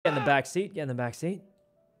Get in the back seat. Get in the back seat.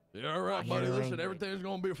 Yeah, all right, buddy. Listen, everything's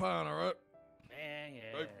gonna be fine, all right?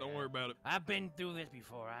 Yeah. Hey, don't worry about it. I've been through this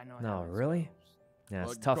before. I know. No, really? Yeah,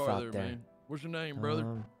 it's tough out there. Man. What's your name,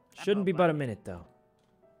 brother? Shouldn't be but a minute, though.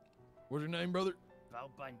 What's your name, brother? Bo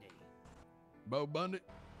Bundy. Bo Bundy?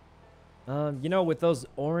 You know, with those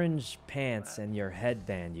orange pants and your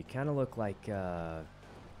headband, you kind of look like, Oh,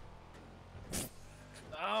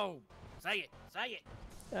 say it. Say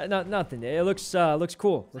it. nothing. It looks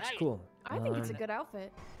cool. Looks cool. I think it's a good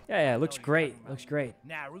outfit. Yeah, it looks great. Looks great.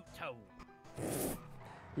 Naruto.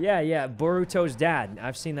 Yeah, Boruto's dad.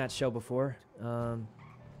 I've seen that show before.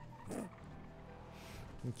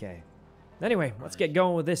 Okay. Anyway, let's get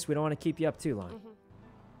going with this. We don't want to keep you up too long.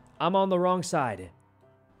 I'm on the wrong side.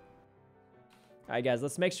 All right, guys,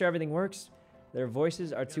 let's make sure everything works. Their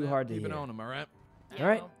voices are too hard to hear. Keep it on them, all right? All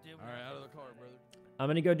right. All right, out of the car, brother. I'm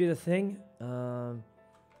going to go do the thing.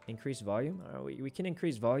 Increase volume. All right, we can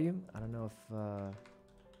increase volume. I don't know if...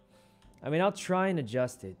 I mean, I'll try and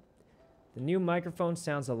adjust it. The new microphone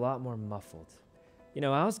sounds a lot more muffled. You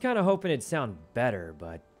know, I was kind of hoping it'd sound better,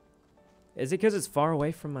 but... Is it because it's far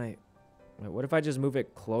away from my... Wait, what if I just move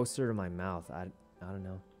it closer to my mouth? I don't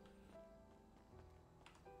know.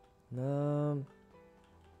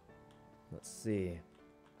 Let's see.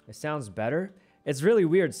 It sounds better. It's really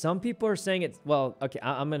weird. Some people are saying it's... Well, okay,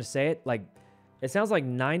 I'm going to say it. Like, it sounds like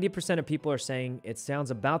 90% of people are saying it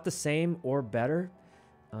sounds about the same or better.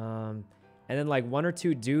 And then like 1 or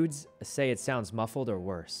 2 dudes say it sounds muffled or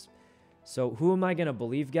worse. So who am I going to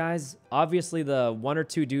believe, guys? Obviously, the 1 or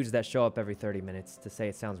 2 dudes that show up every 30 minutes to say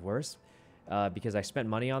it sounds worse. Because I spent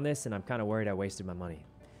money on this and I'm kind of worried I wasted my money.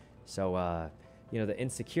 So, you know, the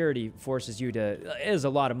insecurity forces you to... It is a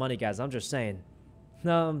lot of money, guys. I'm just saying.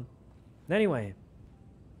 Anyway.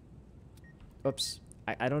 Oops.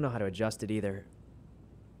 I don't know how to adjust it either.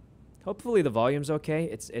 Hopefully the volume's okay.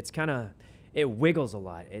 It's kind of... It wiggles a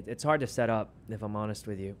lot. It's hard to set up, if I'm honest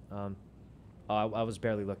with you. I was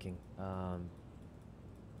barely looking. All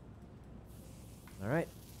right.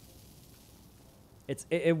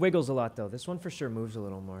 It wiggles a lot, though. This one for sure moves a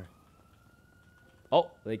little more.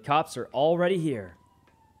 Oh, the cops are already here.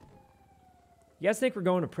 You guys think we're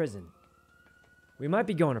going to prison? We might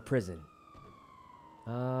be going to prison.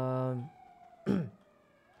 I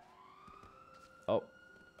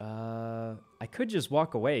could just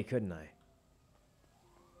walk away, couldn't I?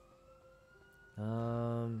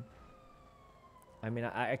 I mean,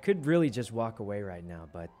 I could really just walk away right now,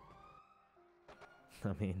 but...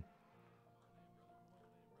 I mean...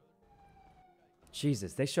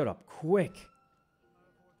 Jesus, they showed up quick.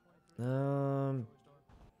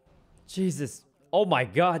 Jesus. Oh my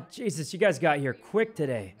God. Jesus, you guys got here quick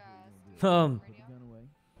today.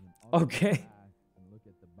 Okay.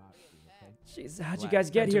 Jeez, how'd you guys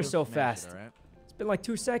get here so fast? It's been like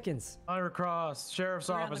 2 seconds. Fire Cross, Sheriff's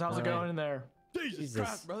Office. How's it going in there? Jesus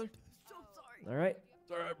Christ, brother. So sorry. All right.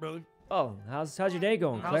 It's all right, brother. Oh, how's your day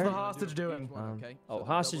going, Claire? How's the hostage doing? Oh,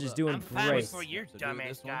 hostage is doing I'm fine great. before your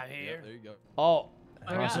dumbass got here. Yeah, there you go. Oh,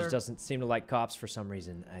 Okay, hostage sir. doesn't seem to like cops for some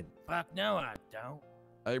reason. Fuck no, I don't.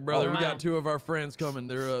 Hey, brother, Oh, we wow. got 2 of our friends coming.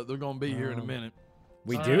 They're gonna be here in a minute.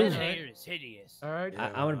 We All do? right. This here is hideous. All right. Yeah.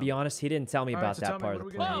 I'm gonna be honest. He didn't tell me All right, about so that tell me, part what of are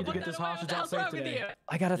the we gonna plan. need to get this hostage out safe today?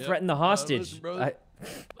 I gotta Yep. threaten the hostage. Listen, brother.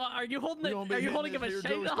 Well, are you holding We it? gonna be Are you hitting holding him a this here shame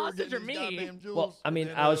jewelry the store, hostage or getting these me? goddamn jewels, Well, I mean,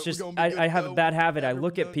 and then, I was we just, gonna be good I to have a go. bad habit. I After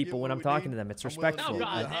look we at done people get when what I'm we talking need, to them. It's I'm willing to respectful. Oh, give you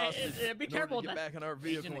God. the hostage Be in order to careful. get back in our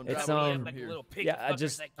vehicle and It's, drive away Like from here. little pig yeah, I fuckers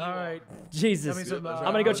just- like you All are. right. Jesus. Tell me some, I'm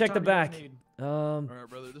gonna go how check much the time back. do you guys need? All right,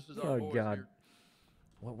 brother. This is our Oh boys God. here.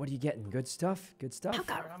 What are you getting? Good stuff? Good stuff? I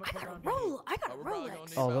got a We're probably gonna Rolex.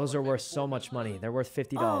 need Oh, about those are maybe worth so much money. They're worth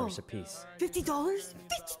 $50 a piece. $50?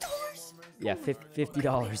 $50? Yeah,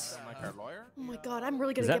 $50. Like our lawyer? Oh my God, I'm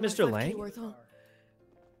really gonna Is that get Mr. my 5K Lang? worth, huh?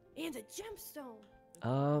 And a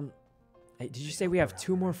gemstone. Hey, did you say we have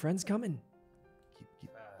 2 more friends coming?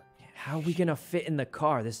 How are we gonna fit in the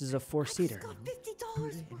car? This is a 4-seater. Got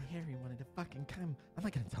 $50. And Harry wanted to fucking come. I'm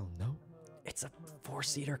not gonna tell him no. It's a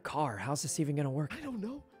 4-seater car. How's this even gonna work? I don't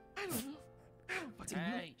know. I don't fucking know.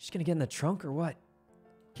 Hey, She's gonna get in the trunk or what?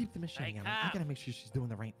 Keep the machine Hey, on. I cop. gotta make sure she's doing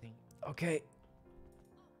the right thing. Okay.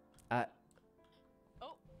 Oh.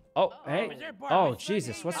 Oh, hey. is there a bar Oh, beside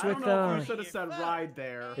Jesus. me? What's I with don't know if the? you should have said ride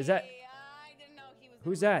there. Is that? I didn't know he was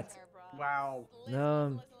Who's gonna that? be there, bro.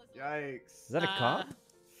 Wow. Yikes. Is that a cop?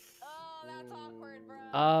 Oh, that's awkward, bro.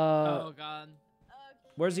 Oh God.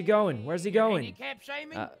 Where's he going? Where's he going? Handicap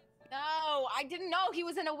shaming? No, I didn't know he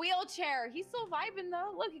was in a wheelchair. He's still vibing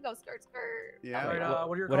though. Look, he goes skirt skirt. Yeah. All right,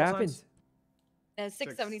 what are your What call happened? signs?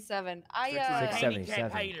 677. Handicap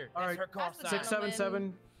 677. hater. All That's right, her call That's the sign.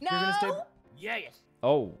 677. No. You're gonna stay. Yes.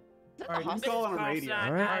 Oh. All right, I'm calling a radio.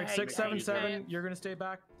 All right. All right, 677, you're gonna stay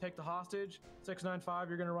back, take the hostage. 695,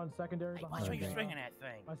 you're gonna run secondary. Hey, behind watch where you're me. swinging that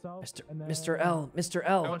thing. Myself. and then- Mr. L, Mr. And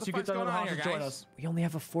L. once you get fuck's done with the going on here, hostage, join guys? us. We only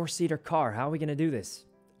have a 4-seater car. How are we gonna do this?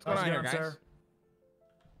 What's going on here, How's it guys? going,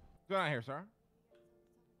 What's going on here, sir?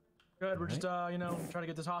 Good. We're just you know, trying to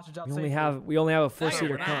get this hostage out We safely. only have a Sir, 4-seater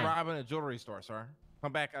we're not car. robbing a jewelry store, sir.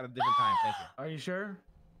 Come back at a different time. Thank you. Are you sure?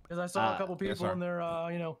 Because I saw a couple yes, people sir. in there,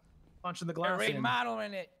 you know, punching the They're glass in.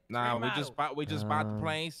 remodeling it. Nah, we just bought the Um,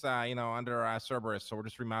 place, you know, under Cerberus, so we're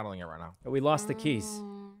just remodeling it right now. We lost the keys.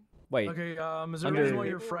 Wait. Okay, is there a Under- reason why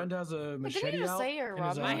your friend has a Wait, didn't machete you just out? say you're and is,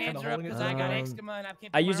 robbing? My kinda hands are up holding it? because I got Um, eczema and I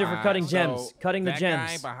can't. I put use my it for arm cutting out. gems. Cutting the that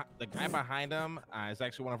gems. the guy behind him is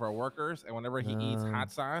actually one of our workers, and whenever he eats hot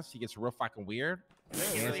sauce, he gets real fucking weird. And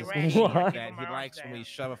Really there's this rash. thing What? that he likes when we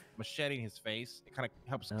shove a machete in his face. It kind of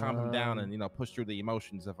helps calm him down and, you know, push through the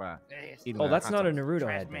emotions of Yes. eating Oh, the that's hot not a sauce. Naruto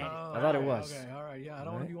head. Transmitted. I thought it alright, was. Okay, all right, yeah. I don't want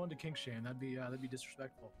Alright. to be one to kink shame. That'd be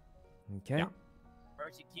disrespectful. Okay. Yeah.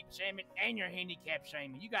 First you keep shaming and you're handicap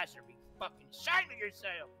shaming. You guys should be fucking ashamed of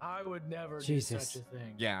yourself. I would never Jesus. do such a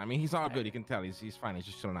thing. Yeah, I mean, he's all good. You can tell he's fine. He's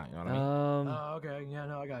just chilling out. You know what I mean? Oh, okay. Yeah,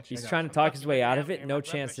 no, I got you. He's I got trying you. to talk his way out of Here, it. my No blood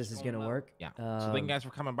chance pressure's this is going gonna low. work. Yeah. So thank you guys for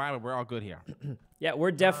coming by, but we're all good here. Yeah,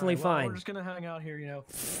 we're definitely Alright, well, fine. We're just gonna hang out here, you know,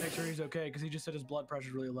 make sure he's okay, because he just said his blood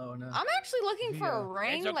pressure's really low. And I'm actually looking for a Yeah.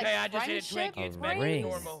 ring, It's okay, like I just hit a friendship Twinkie. It's A back to ring.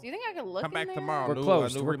 normal. Do you think I can look Come back in there? tomorrow. We're New,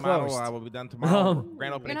 closed, new we're remodel closed. will be done tomorrow. Um,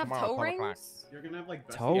 Grand You're opening gonna have tomorrow, toe 12 o'clock. rings? You're gonna have like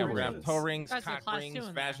best Toe Yeah, we're gonna have rings. toe rings, That's a cock class rings, two in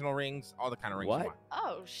there. vaginal rings, all the kind of rings. What? you want.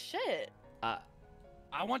 Oh shit!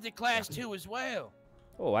 I want the class 2 as well.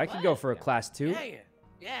 Oh, I could go for a class 2. Yeah.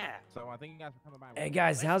 Yeah. So I thank you guys for coming by. Hey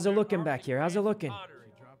guys, how's it looking back here? How's it looking?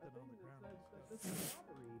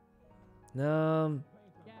 Yeah, and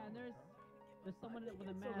there's someone with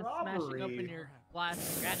a mask smashing open your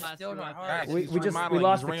glass. That's glass still door not up hard. there. We He's just- remodeling.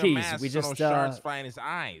 lost He's the wearing a keys. mask We so just, no shards fly in his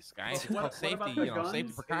eyes, guys. It's What called safety, about you the know, safety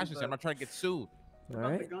guns? precautions. I'm not trying to get sued. What about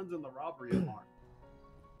the Alright. guns in the robbery alarm?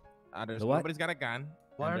 There's The what? nobody's got a gun.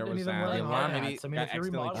 Why And aren't there any was of them the wearing alarm hard maybe hats? I mean, got if you're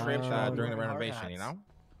accidentally remodeling, tripped you should during the wear hard renovation, you hats.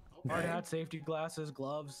 know? Hard hat, safety glasses,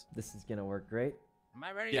 gloves. This is gonna work great. Am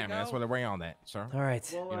I ready Yeah, to man, go? that's why they're wearing all that, sir. All right.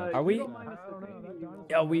 You know, Are we? I don't know. That dinosaur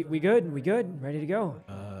Yeah, we good? We good? Ready to go?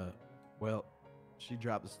 Well, she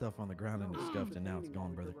dropped the stuff on the ground and it's scuffed, and now it's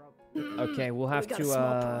gone, brother. Okay, we'll have We got a to.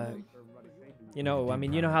 small problem. You know, I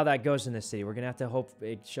mean, you know how that goes in this city. We're gonna have to hope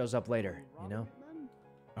it shows up later. You know.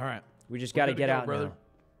 All right. We just We're gotta good to get go, out brother.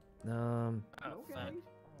 now. Oh, fuck.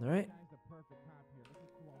 All right.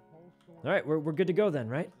 All right, we're good to go then,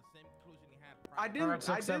 right? I didn't. All right,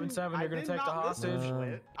 677, you're gonna I did take the not listen hostage. to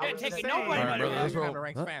it. I You're was taking just nobody saying. by the Let's way. roll.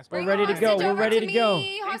 Ranks Huh? fast, We're brother. ready to go. Hostage We're over ready to to go.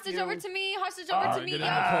 me. Hostage Thank over you. to me. Hostage over to me. get Yo,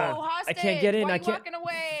 out of the car. hostage. I can't get in, Why I you can't- walking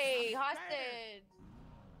away. Hostage.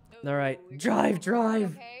 All right, You drive, guys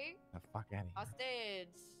drive. Okay. The fuck out of here. Hostage.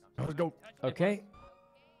 Let's go. Okay.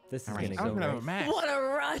 This is All gonna right, I don't go even have a right. mask. What a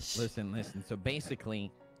rush! Listen. So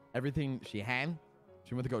basically, everything she had,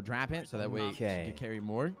 she went to go drop it so that way Okay. she could carry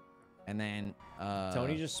more. And then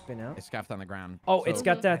Tony, just spin out. it's scuffed on the ground. Oh, So- it's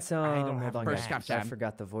got that. don't Hold have on, first guys. scuff I tab.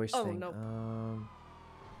 forgot the voice Oh, thing. no.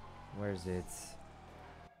 Where's it?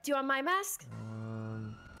 Do you want my mask?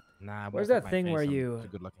 Nah, Where's both that of my thing face, where I'm you- too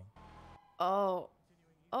good looking. Oh.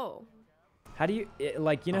 Oh. How do you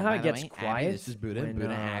like? You know Oh, how by it the gets way, Abby, quiet? this is Buddha. when,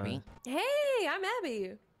 Buddha Abby. Hey, I'm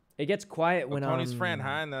Abby. It gets quiet when Tony's friend, huh?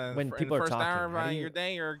 In the, when in people the are first hour talking. of How do you- your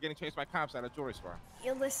day, you're getting chased by cops at a jewelry store.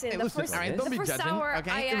 Yeah, listen, Hey, the listen, first, alright, the don't be first judging, hour,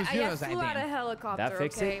 okay? It was you that was I flew out a acting. helicopter. That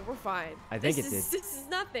fix okay, it? we're fine. I think this it is, did. This is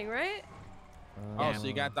nothing, right? Oh, so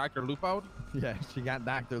you got Dr. Lupo? Yeah, she got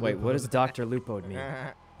Dr. Wait, Lupo. what does Dr. Lupo mean?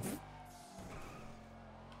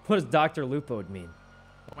 What does Dr. Lupo mean?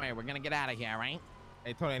 Wait, we're gonna get out of here, right?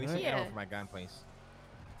 Hey, Tony, I need some Yeah. ammo for my gun, please.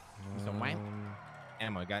 Some what?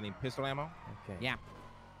 Ammo. You got any pistol ammo? Okay. Yeah.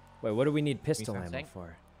 Wait, what do we need pistol sound ammo sick?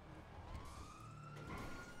 for?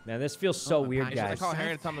 Man, this feels so Oh, my weird, pocket. Should I guys. call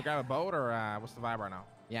Harry to tell him to grab a boat, or what's the vibe right now?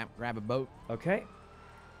 Yeah, grab a boat. Okay.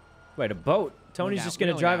 Wait, a boat? Tony's got- just we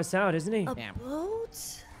gonna don't drive got- us out, isn't he? A Yeah.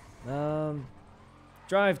 boat?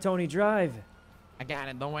 Drive, Tony, drive. I got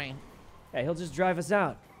it, don't worry. Hey, he'll just drive us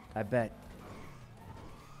out. I bet.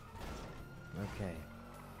 Okay.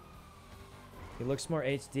 He looks more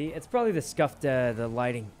HD. It's probably the scuffed, the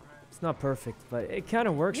lighting. It's not perfect, but it kind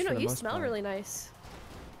of works You know, for the you most smell part. really nice.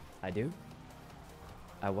 I do?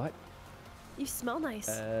 I what? You smell nice.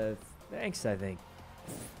 Thanks, I think.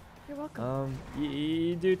 You're welcome.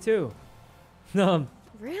 You do too.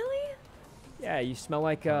 Really? Yeah, you smell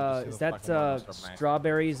like, Oh, is just that, fucking warm us up nice.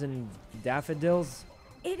 strawberries and daffodils?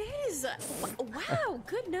 It is. Wow,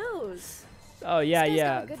 good nose. Oh, yeah, This guy's got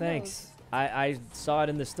yeah, a good thanks. I saw it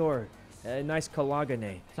in the store. Nice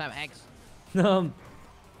Kalagane. What's up, X?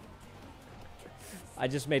 I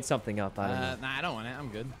just made something up. I don't know. Nah, I don't want it. I'm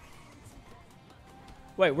good.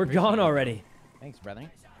 Wait, we're gone already. Thanks, brother.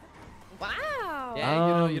 Wow.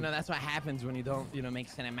 Yeah, you know, that's what happens when you don't, make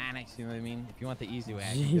cinematics. You know what I mean? If you want the easy way,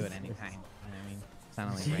 I can do it anytime. You know what I mean? It's not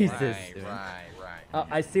only Jesus. Right.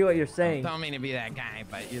 I see what you're saying. Don't mean to be that guy,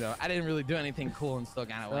 but I didn't really do anything cool and still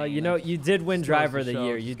got away. Well, you know, you did win Just driver goes of to the show-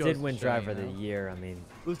 year. just You goes did to win show, driver you of the know. year. I mean,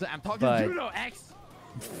 Listen, I'm talking but- judo, X.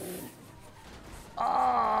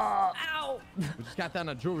 Ow. We just got done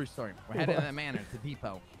a jewelry store. We're heading to the manor, to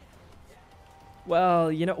Depot.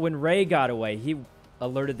 well, you know, when Ray got away, he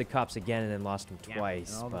alerted the cops again and then lost him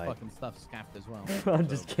twice. And all the But fucking stuff's scuffed as well. I'm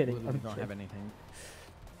just kidding. literally I'm don't kidding. have anything.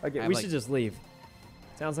 Okay, I we like- should just leave.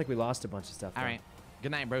 Sounds like we lost a bunch of stuff. All though. right.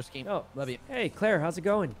 Good night, broski. Oh, Love you. Hey, Claire, how's it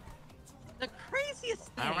going? The craziest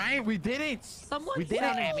thing. All right, we did it. Someone We did it,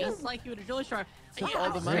 sounded Abby. just like you at a jewelry store. Since Yeah, all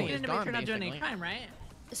the I'm money looking is to make gone, sure you're not doing any basically. crime, right?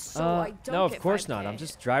 So I don't no, of get course not. 5K. I'm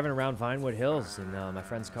just driving around Vinewood Hills in my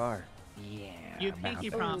friend's car. Yeah. You pinky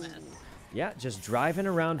promise. Yeah, just driving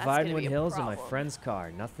around That's gonna Vinewood be a Hills in my problem. friend's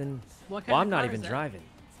car. Nothing. What kind Well, of I'm not car even is it? driving.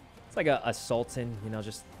 It's like a Sultan, you know,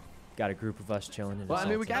 just got a group of us chilling in a Well, I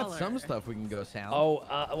mean, we Sultan. got some stuff we can go sell. Oh,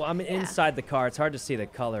 well, I'm inside the car. It's hard to see the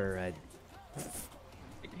color. Stick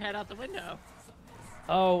your head out the window.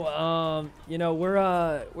 You know,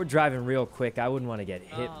 we're driving real quick. I wouldn't want to get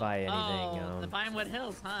hit by anything. Oh, the Vinewood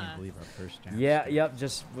Hills, huh? I can't believe our first job. Yeah, yep.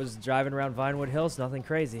 Just was driving around Vinewood Hills. Nothing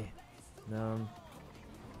crazy.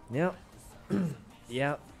 Yep.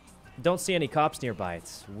 Yeah. Don't see any cops nearby.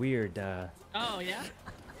 It's weird. Oh, yeah?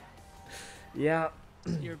 Yeah.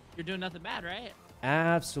 You're doing nothing bad, right?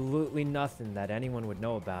 Absolutely nothing that anyone would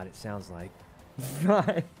know about. It sounds like.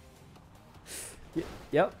 Right.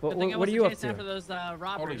 Yep. Good thing I What are wasn't you up chasing after to? those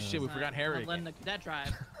robberies. shit, we forgot Harry Letting the cadet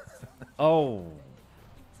drive.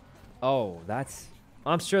 Oh, that's.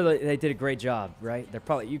 I'm sure that they did a great job, right? They're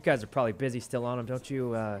probably. You guys are probably busy still on them, don't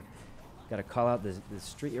you? Got to call out the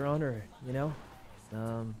street you're on, or you know.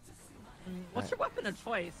 What's your weapon of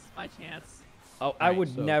choice, by chance? Oh, I Right,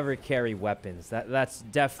 would so- never carry weapons. That's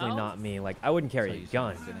definitely Oh? not me. Like I wouldn't carry So a you said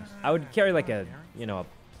gun. you finished. I would carry like a a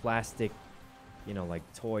plastic, like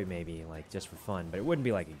toy maybe, like just for fun. But it wouldn't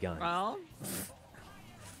be like a gun. Well,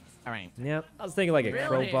 All right. Yeah, I was thinking like a Really?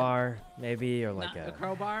 crowbar maybe, or like not a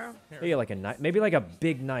crowbar? maybe like a knife, maybe like a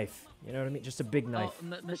big knife. You know what I mean? Just a big knife.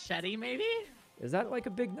 Oh, machete, maybe? Is that like a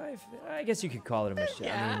big knife? I guess you could call it a machete.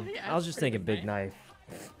 Yeah, I mean, yeah, I was it's just pretty thinking big big knife.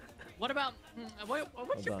 What about, what's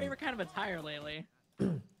Hold your on. favorite kind of attire lately?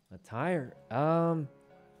 Attire? Well,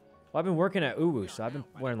 I've been working at Uwu, so I've been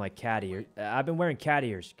wearing like cat ears. I've been wearing cat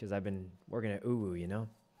ears because I've been working at Uwu, you know?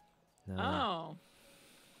 Oh.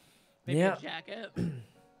 Maybe yeah. a jacket?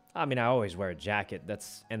 I mean, I always wear a jacket.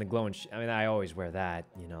 And the glowing. I mean, I always wear that.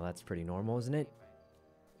 You know, that's pretty normal, isn't it?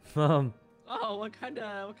 Oh, what kind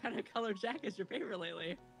of color jacket is your favorite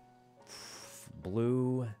lately?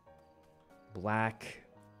 Blue, black,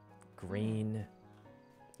 green,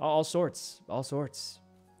 all sorts. Okay.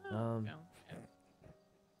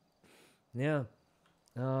 Yeah.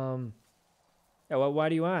 Yeah. Well, why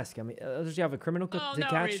do you ask? I mean, does you have a criminal Oh, to no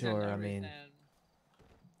catch, reason, or no I mean,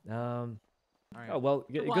 reason. All right. oh well,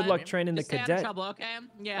 good What? luck training the Just stay out of cadet. trouble, okay?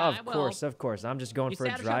 Yeah, I Of will. course. I'm just going You for stay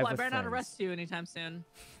a out of drive trouble, I with better not friends. arrest you anytime soon.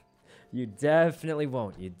 You definitely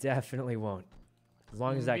won't. As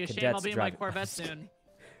long as that Be a shame cadet's I'll be in my driving. Corvette soon.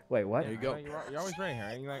 Wait, what? There you go. You're always right here.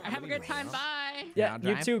 Ain't like- I have a good time. you know? Bye. Yeah, Now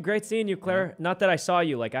you drive. too. Great seeing you, Claire. Not that I saw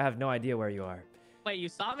you. Like, I have no idea where you are. Wait, you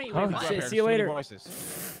saw me? Oh, Wait, what? shit. Here, See you too many later.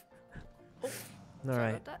 voices. All Sorry right.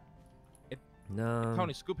 about that. No.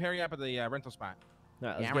 Tony, scoop Harry up at the rental spot. All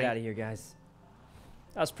right, let's Yeah, get right. out of here, guys.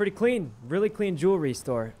 That was pretty clean. Really clean jewelry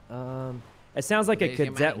store. It sounds like a There's your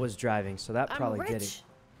cadet money. was driving, so that I'm probably rich. did it.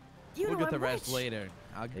 You We'll know get the I'm rest rich. later.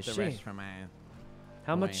 I'll get Is the she? rest from my.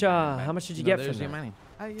 How much? Wayne, How much did you get there's from your that? money.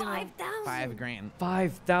 You know, 5,000.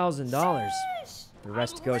 $5,000. $5,000. Sheesh. The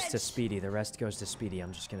rest I'm goes to rich. Speedy. The rest goes to Speedy.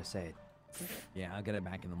 I'm just gonna say it. Yeah, I'll get it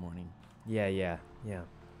back in the morning. Yeah.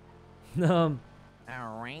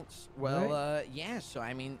 All right. Well, yeah. So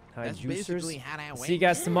I mean, Hi, that's juicers. basically how that went. See you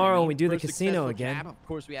guys Yeah, tomorrow I when mean, we do the first casino successful again. jab. Of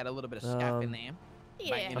course, we had a little bit of scuff in there.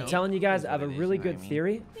 Yeah. you I'm know, telling you guys, is I have a what it is, really you know what good I mean?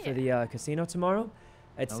 theory for the casino tomorrow.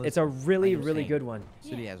 It's Now it's a listen, really like you're really saying, good one.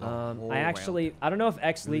 City has a whole I actually I don't know if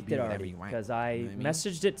X Really leaked be it whatever already you want, because you I know what I mean?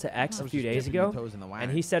 messaged it to X I a was few just days dipping your ago, toes in the and wire.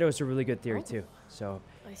 he said it was a really good theory too. So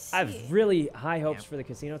I have see. really high hopes Yeah. for the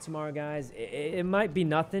casino tomorrow, guys. It might be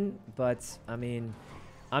nothing, but I mean,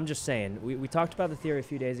 I'm just saying. We talked about the theory a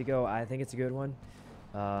few days ago. I think it's a good one,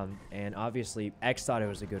 and obviously X thought it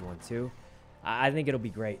was a good one too. I think it'll be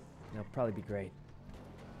great. It'll probably be great.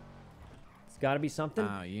 It's got to be something.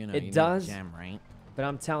 Oh, you know, it you need does. Gem, right? But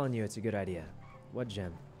I'm telling you, it's a good idea. What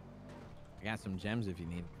gem? I got some gems if you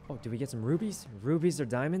need. Oh, did we get some rubies? Rubies or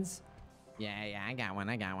diamonds? Yeah, I got one.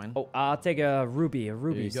 I got one. Oh, I'll take a ruby. A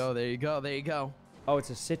rubies. There you go. Oh, it's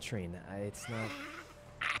a citrine. It's not.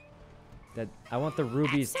 That I want the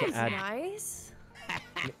rubies to add. Nice.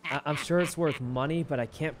 I'm sure it's worth money, but I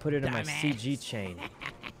can't put it in my CG chain.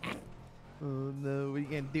 Oh no, we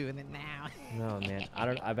can do it now. No, man.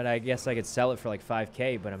 But I guess I could sell it for like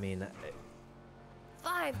 5K. But I mean,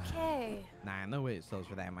 5K. Nah, no way it sells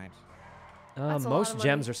for that much. That's a lot most of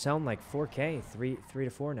gems money. are selling like 4K, 3 to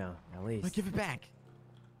 4 now, at least. But give it back.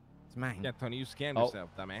 It's mine. Yeah, Tony, you scammed Oh. yourself,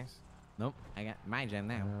 dumbass. Nope, I got my gem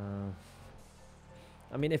now.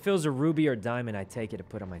 I mean, if it was a ruby or diamond, I'd take it to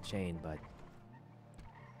put on my chain, but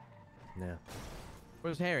no.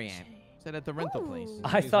 Where's Harry at? Said at the rental place. Ooh.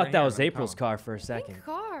 I He's thought right that here, was I'm April's calling. car for a second. Pink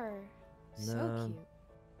car. So No. cute.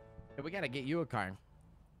 Hey, we gotta get you a car.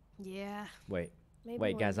 Yeah. Wait, Maybe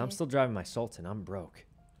wait, one guys, I'm day. still driving my Sultan. I'm broke.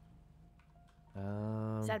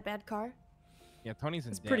 Is that a bad car? Yeah, Tony's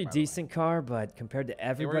in It's a debt, pretty by the way. decent car, but compared to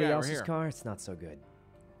everybody we're else's here. car, it's not so good.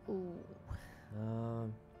 Ooh.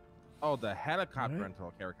 Oh, the helicopter Alright. rental.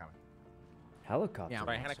 Okay, we're coming. Helicopter. Yeah, Right,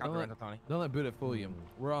 rental. helicopter rental, Tony. Don't let Buddha fool you. Mm.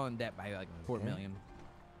 We're all in debt by like 4 Okay. million.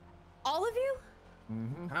 All of you?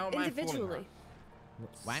 Mm-hmm. How am I fooling Individually. her?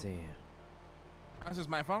 Let's What? see. This is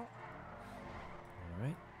my fault. All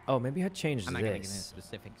right. Oh, maybe I changed I'm not gonna get into this.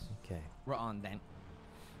 specifics. Okay. We're on then.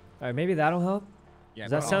 All right, maybe that'll help. Yeah,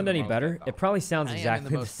 Does that we're sound all in any the better? most debt, It probably sounds I am in exactly the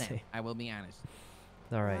the most same. debt, I will be honest.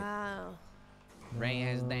 All right. Wow. Ray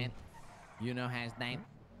has that. Yuno has that.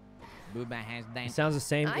 Booba has It that. sounds the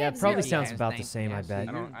same. I Yeah, have it probably zero. sounds Yes, about the thank- same, I yes, bet.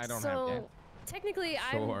 I don't have So debt. technically,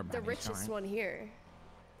 Sure, I'm the buddy, richest sure. one here.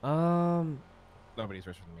 Nobody's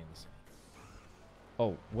richer than me in this city.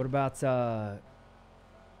 Oh, what about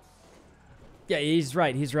yeah, he's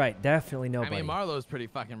right. He's right. Definitely I nobody. mean, Marlo's pretty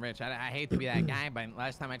fucking rich. I hate to be that guy, but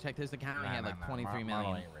last time I checked his account, he had like 23 Marlo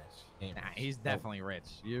million. ain't rich. He ain't Nah, rich. he's definitely rich.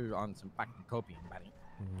 You're on some fucking copium, buddy.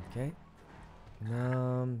 Okay.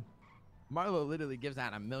 Marlo literally gives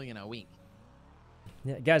out $1 million a week.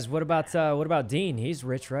 Yeah, guys, what about Dean? He's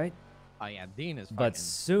rich, right? Oh yeah, Dean is. But fucking-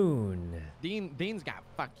 soon. Dean's got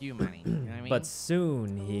fuck you money. You know what I mean? But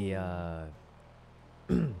soon he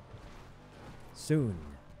soon.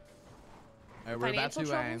 We're about Financial to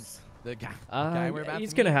troubles? the guy we're about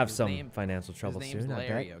He's to gonna meet, have his some name- financial trouble his name's soon,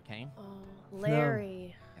 Larry, I okay? Oh,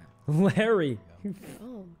 Larry. bet. Larry.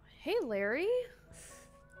 Oh, hey, Larry.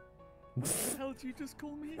 How did you just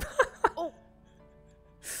call me? Oh,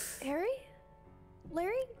 Harry?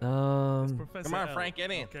 Larry? Professor Come on, L, Frank,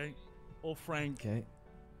 get in. Okay. Oh, Frank. Okay.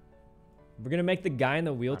 We're gonna make the guy in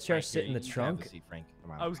the wheelchair Frank, sit in you the have trunk. to see Frank.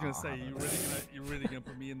 Come on, I was gonna I'll say, have you it. really gonna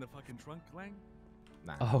put me in the fucking trunk, Lang?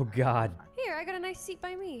 Nah. Oh God. Here, I got a nice seat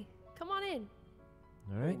by me. Come on in.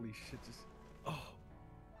 All right. Holy shit! Just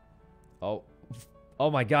Oh. Oh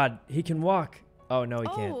my God. He can walk. Oh no, he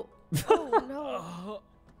can't. Oh, oh no.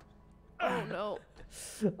 Oh no.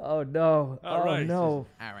 Oh no. All Oh right. no.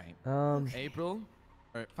 All right. Um.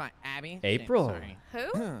 Or fine, Abby. April. Sorry.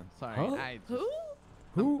 Who? Sorry. Huh? Who?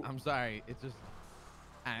 Who? I'm sorry. It's just.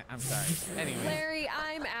 I'm sorry. Anyway. Larry,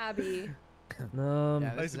 I'm Abby. Yeah,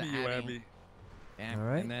 nice this to is meet you, Abby. Yeah. All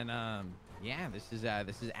right. And then yeah, this is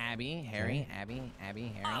Abby, Harry, Abby,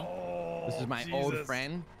 Harry. Oh, This is my old Jesus.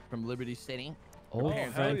 friend from Liberty City. Old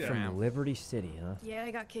hell friend yeah. from Liberty City, huh? Yeah,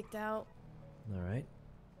 I got kicked out. All right.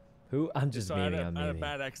 Who? I'm just So I had memeing. I'm a, I had a memeing.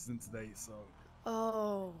 bad accident today, so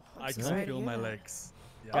Oh. I'm I so can't sorry to feel hear my that. legs.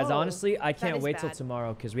 Yeah. Guys, Oh, honestly, I that can't is wait till bad.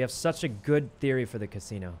 tomorrow because we have such a good theory for the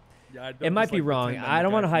casino. Yeah, I It don't might just, be like, wrong. pretend I'm I the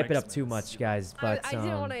don't guy want to from hype it up X-Men, too much, guys, but I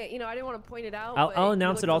didn't want to, I didn't want to point it out. I'll but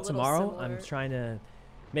announce you it all looked a little tomorrow. I'm similar. trying to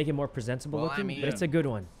make it more presentable Well, I looking, mean- but it's a good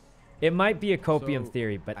one. It might be a copium So,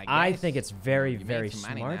 theory, but I I guess think it's very, you made very some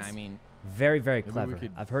money smart. now. I mean, Very, very maybe we clever.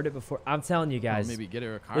 could- I've heard it before. I'm telling you guys. maybe get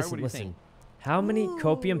her a car. Listen, what do you listen. think? How many Ooh,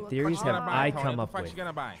 copium a theories What you have gonna I buy, Tony? come What up the fuck with? you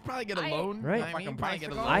gonna buy? Probably get a I- loan. Right. I mean, Fucking probably get a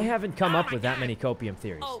bicycle? loan. I haven't come Oh up my with that God. many copium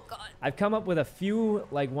theories. Oh God. I've come up with a few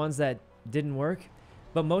like ones that didn't work,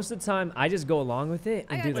 but most of the time I just go along with it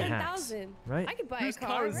I and got do the hacks. 10,000. Right? I could buy Whose a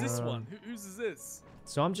car is this Um, one? Whose is this?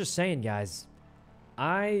 So I'm just saying, guys,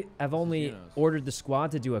 I have only Yuno's. ordered the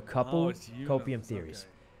squad to do a couple Oh, it's copium Yuno's, theories.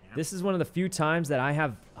 okay. This is one of the few times that I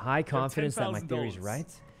have high confidence that my theory is $10,000. right.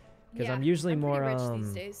 Because Yeah, I'm usually pretty more, rich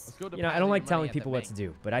these days. Let's go you know, I deposit don't like your telling money at the people what to bank.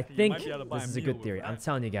 do, but I You think might be able to buy this a is a meal good with theory. I'm that.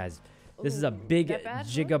 telling you guys, this is a Ooh, big that bad, huh?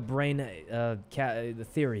 gigabrain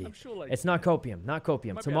theory. I'm sure, like, It's not copium, not copium. might be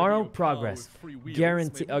able to Tomorrow, get you a car progress. with free wheels,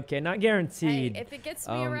 Guarantee. maybe. Okay, not guaranteed. Hey, if it gets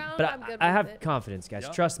me around, but I'm good I with have it. confidence, guys.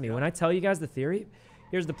 Yeah, Trust me. yeah. When I tell you guys the theory,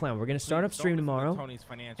 here's the plan. We're gonna start up Please stream don't listen to tomorrow, Tony's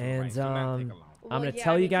financial and advice. Do not take a loan. I'm gonna yeah,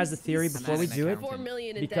 tell I you mean, guys the he's- theory he's before we do it, 4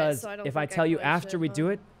 million in debt, because so I don't if I think tell you really after should, we huh? do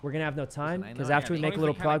it, we're gonna have no time. Listen, I Because know, after we yeah, make a Tony's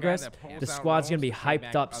little the kinda guy progress, that pulls the down squad's gonna loans be to pay hyped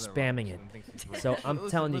back up, other spamming loans it. and thinks he's So rich. I'm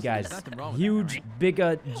telling you listen, guys, there's nothing wrong with that, huge, alright?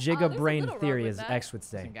 bigger, there's a jigger little brain wrong theory, with as that. X would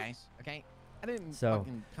say. Listen, guys, okay? I didn't So,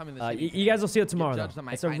 fucking come in the you city guys will see it get tomorrow, judged though. on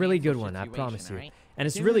my It's a really good financial one, I promise situation, you. alright? And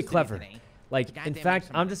it's Came to really the city clever. today. Like, Goddamn in make fact,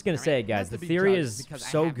 some I'm just gonna money, say it, alright? guys. Has The to be theory judged is because I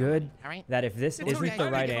so have the good money, alright? that if this It's isn't okay, the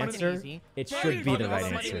I'll right make it fucking answer, easy. it Hey, should be Tony, the all right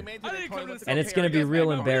the money we answer. made today, Tony, let's And go it's pay gonna our be guys real back.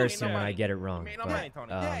 No, we embarrassing made no when I money. get it wrong. We made no But money,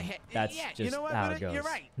 Tony. that's you just know what? how But it goes. You're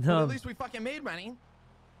right. No. But at least we fucking made money.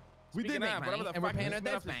 We did Speaking make of, money, whatever the and we're fuck paying our you spent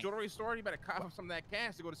debts off the back. jewelry store, you better cough up some of that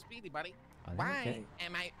cash to go to Speedy, buddy. Are they Why okay?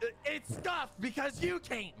 am I? It's stuffed because you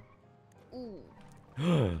came.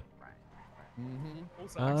 Ooh.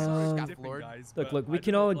 Look, we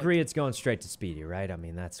can all agree it's going straight to Speedy, right? I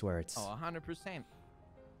mean, that's where it's. Oh, 100%.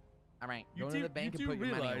 All right, You go to do- the bank you and do put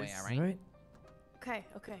your money away. realize- All All right. right. Okay,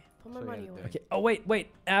 okay. Put my So you money gotta away. do it. Okay. Oh,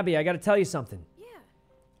 wait, Abby, I gotta tell you something. Yeah.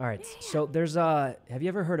 All right. Yeah. So there's have you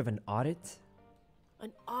ever heard of an audit?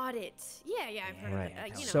 An audit. Yeah, I've heard Right. of it.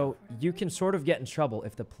 You know. So you can sort of get in trouble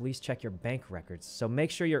if the police check your bank records. So make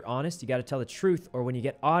sure you're honest. You got to tell the truth, or when you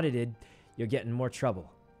get audited, you'll get in more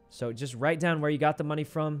trouble. So just write down where you got the money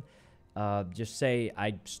from. Just say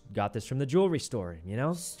I got this from the jewelry store. You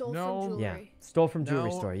know? Stole No. from Yeah. jewelry. Stole from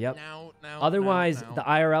jewelry store. Yep. No. Otherwise, no. the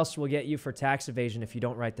IRS will get you for tax evasion if you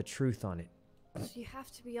don't write the truth on it. So you have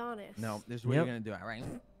to be honest. No, this is what Yep. you're gonna do. All right.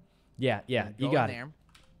 Yeah. You're gonna You go got in it.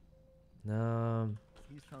 there.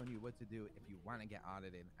 He's telling you what to do if you want to get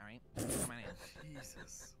audited. All right. Come on in.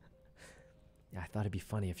 Jesus. Yeah, I thought it'd be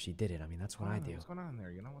funny if she did it. I mean, that's what I do. What's going on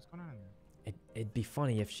there? You know what's going on there? It'd be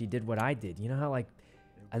funny if she did what I did. You know how, like,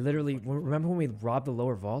 I literally remember when we robbed the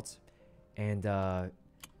lower vaults, and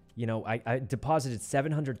you know, I deposited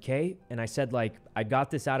 700K, and I said, like, I got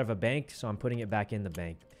this out of a bank, so I'm putting it back in the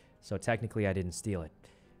bank. So technically, I didn't steal it.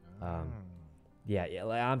 Yeah,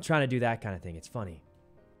 like, I'm trying to do that kind of thing. It's funny.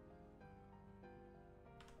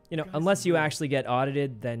 You know, unless you actually get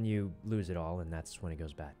audited, then you lose it all, and that's when it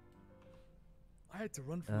goes bad. I had to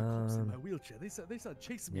run from the cops in my wheelchair. They started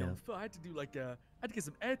chasing me yeah. on foot. I had to do like I had to get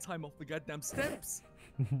some airtime off the goddamn steps.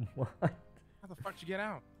 What? How the fuck did you get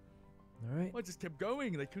out? All right. Well, I just kept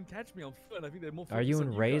going. They couldn't catch me on foot. And I think they're more. Are you focused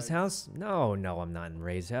in on Ray's guys. house? No, I'm not in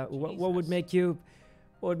Ray's house. What would make you?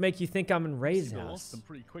 What would make you think I'm in Ray's Should've house? lost them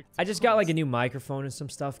pretty quick, to I be just got like a honest. new microphone and some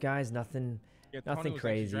stuff, guys. Nothing Yeah, Tony nothing was actually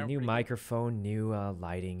crazy. driving New pretty good. microphone, new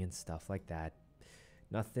lighting and stuff like that.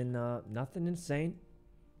 Nothing insane.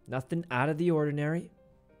 Nothing out of the ordinary.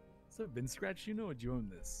 So Vin Scratch, you know, or do you own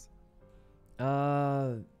this?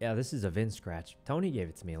 Yeah, this is a Vin Scratch. Tony gave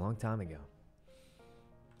it to me a long time ago.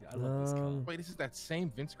 Yeah, I love this car. Wait, this is that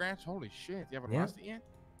same Vin Scratch? Holy shit! You haven't Yeah. lost it yet?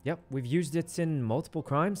 Yep, we've used it in multiple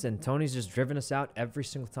crimes, and Tony's just driven us out every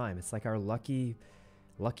single time. It's like our lucky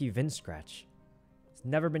Vin Scratch. It's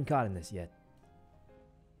never been caught in this yet.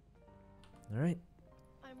 All right.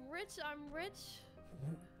 I'm rich.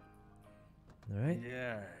 All right.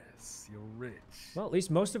 Yes, you're rich. Well, at least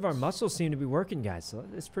most of our muscles seem to be working, guys, so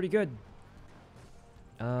it's pretty good.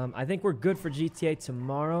 I think we're good for GTA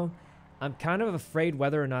tomorrow. I'm kind of afraid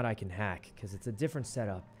whether or not I can hack, because it's a different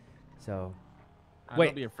setup. So, wait.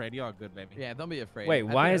 Don't be afraid. You're all good, baby. Yeah, don't be afraid. Wait,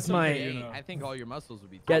 why think is it's my- okay. I think all your muscles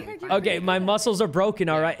would be. Get, totally fine. okay, my muscles are broken,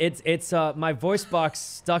 all right? It's my voice box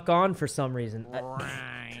stuck on for some reason.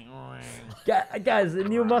 Guys, the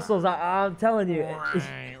new muscles, I'm telling you.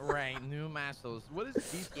 Right, new muscles. What is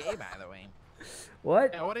GTA, by the way?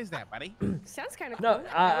 What? Yeah, what is that, buddy? Sounds kind of No, cool.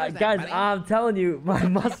 What is that, guys, buddy? I'm telling you, my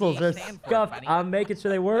muscles are stand for, scuffed. buddy? I'm making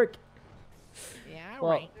sure they work. Yeah,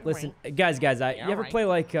 Well, right. listen, guys, you ever right. play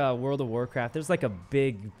like World of Warcraft? There's like a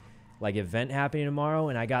big like event happening tomorrow,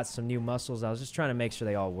 and I got some new muscles. I was just trying to make sure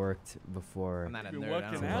they all worked before. I'm not a You're nerd. I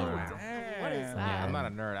working don't out. know. What is Damn. that? I'm not a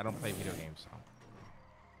nerd. I don't play video games. So.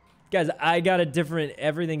 Guys, I got a different.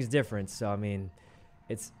 Everything's different. So I mean,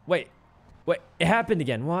 it's wait, it happened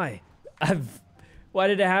again. Why? Why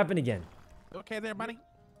did it happen again? Okay, there, buddy.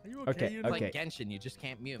 Are you okay? Okay, You It's know? like okay. Genshin, you just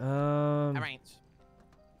can't mute. All right.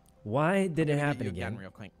 Why did it Let me get happen you a gun again? real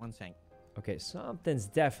quick. One sec. Okay, something's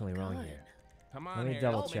definitely wrong Gun. here. Come on Let me here.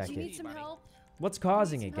 double Oh, check do you it. need some help? What's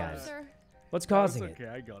causing Do it, you need some help, guys? sir? What's No, causing it's it?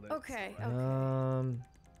 okay, I got it. Okay.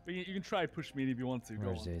 But you can try push me if you want to. Go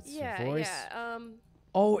Where's on. it? Yeah, Voice. yeah.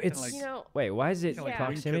 Oh, it's. like- You know. Wait, why is it Kinda like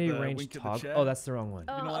proximity wink at the- range wink at the toggle? chat. Oh, that's the wrong one.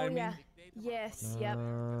 Oh, You know what I mean? yeah. Yes. Yep.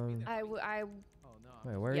 I.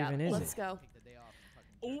 Wait, where Yeah. even is Let's it? go.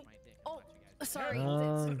 Oh, sorry.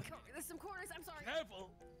 Um, There's some corners. I'm sorry. Careful.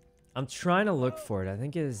 I'm trying to look for it. I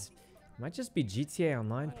think it might just be GTA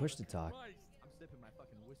Online push to talk. Christ. I'm sipping my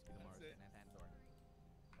fucking whiskey tomorrow.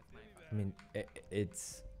 I mean,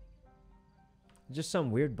 it's. Just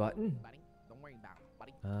some weird button. Buddy, don't worry about it,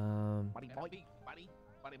 buddy.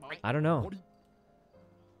 Buddy, boy. I don't know.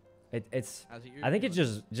 It's. How's it I think it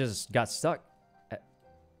just got stuck.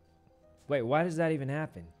 Wait, why does that even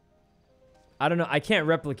happen? I don't know. I can't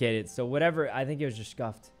replicate it. So whatever. I think it was just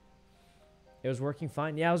scuffed. It was working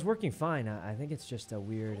fine. Yeah, it was working fine. I think it's just a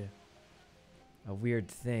weird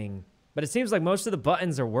thing. But it seems like most of the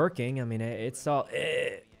buttons are working. I mean, it's all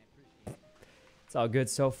good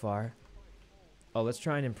so far. Oh, let's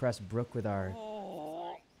try and impress Brooke with our.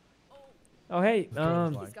 Oh, hey, He's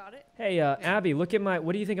got it. hey, Abby, look at my.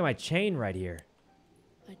 What do you think of my chain right here?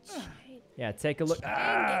 A chain. Yeah, take a look.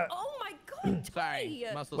 Dang it. Oh my God. Sorry,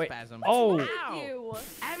 Tony. muscle Wait. spasm. Oh, You.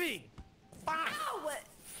 Abby! Ow.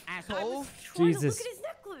 Asshole! Jesus. Look at his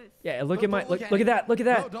necklace. Yeah, look No, at my. don't Look look at that. Look at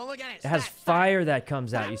No, that. don't look at it. It has Stop, stop. fire that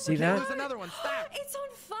comes out. You see that? There's another one. Stop. It's on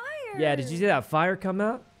fire. Yeah, did you see that fire come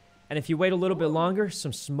out? And if you wait a little bit longer,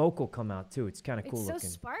 some smoke will come out too. It's kind of cool It's so looking.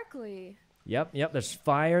 sparkly. Yep. There's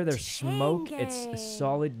fire. There's smoke. It's Dang.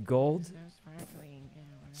 solid gold.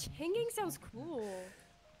 Hanging sounds cool.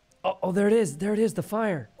 Oh, there it is. There it is. The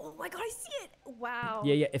fire. Oh my God, I see it. Wow.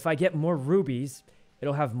 Yeah. If I get more rubies,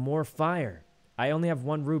 it'll have more fire. I only have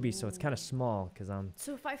one ruby, so it's kind of small because I'm.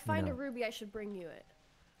 So if I find know. a ruby, I should bring you it.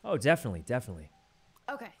 Oh, definitely. Okay,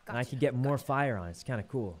 gotcha. And I could get more fire on it. It's kind of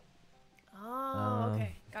cool. Oh,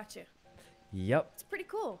 okay, gotcha. Yep. It's pretty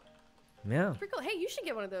cool. Yeah. Pretty cool. Hey, you should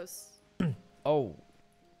get one of those. Oh.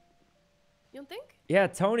 You don't think? Yeah,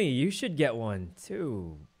 Tony, you should get one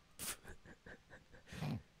too.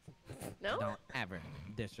 No? Don't ever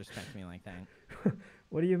disrespect me like that.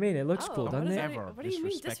 What do you mean? It looks Oh, cool, what doesn't does it? that- Ever what do you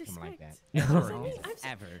mean, disrespect him like that. disrespect? What does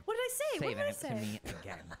that Ever. mean? Ever. What did I say? What did I that say? to me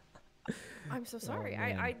again. I'm so sorry.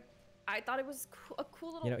 man. I thought it was a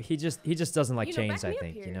cool little. You know, he just doesn't like You know, chains. back I me up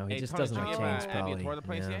think. You here. know, he Hey, just Tony, doesn't did like you give, chains. Abby Probably. a tour of the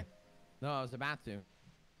place Yeah. yet? No, I was about to.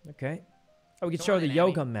 Okay. Oh, we could Come show her on the then,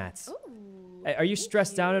 yoga Abby. mats. Ooh, Hey, are you thank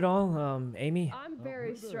stressed out you. at all, Amy? I'm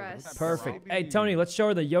very stressed. Perfect. Hey, Tony, let's show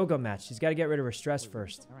her the yoga mat. She's got to get rid of her stress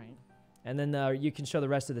first, All right. and then you can show the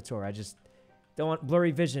rest of the tour. I just don't want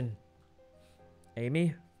blurry vision.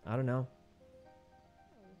 Amy, I don't know.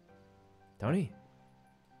 Tony.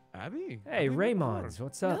 Abby? Hey, Raymond,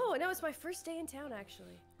 what's up? No, it's my first day in town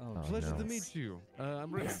actually. Oh, Oh, pleasure no. to meet you.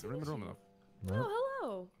 I'm Raymond, Nice to Raymond meet you. Romanov. No.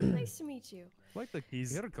 Oh, hello. Nice to meet you. Like the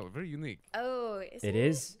hair color, very unique. Oh, isn't It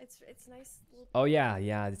is? It's nice. Little... Oh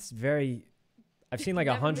yeah. It's very. I've seen like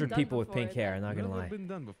Never been 100 done people with before, pink is hair. it? I'm not gonna Never lie. been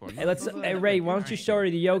done before. Hey, let's. Hey, Ray, why don't you show her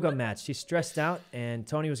the yoga mat? She's stressed out, and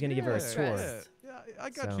Tony was gonna give her a Yeah, tour. Yeah, I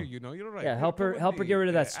got So- you. You know, you're right. Yeah, Here, help her come with get me. rid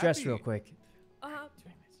of that stress Abby, real quick. Uh,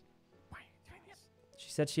 Why are you doing this? She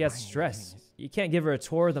said she has Why are you stress. doing this? You can't give her a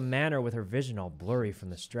tour of the manor with her vision all blurry from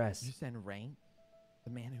the You stress. send Rain, the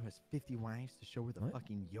man who has 50 wives, to show her the What?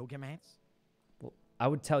 fucking yoga mats? Well, I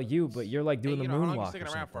would tell you, but you're like doing Hey, the you know, how long you moonwalk sticking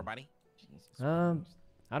or around for, something. buddy? Jesus Um, Christ.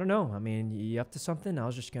 I don't know. I mean, you up to something? I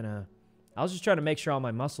was just trying to make sure all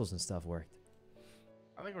my muscles and stuff worked.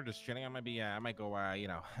 I think we're just chilling. I might go, go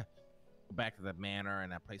back to the manor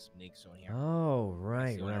and play some Nick soon here. Oh,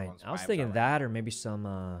 right. what everyone's I was vibes thinking are like. that, or maybe some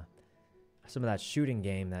of that shooting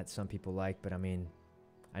game that some people like. But I mean,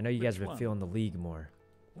 I know you guys have been feeling the league more.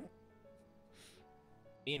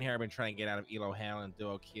 Me and Harry have been trying to get out of Elo Hell and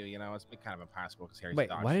Duo Q. You know, it's been kind of impossible because Harry's Wait,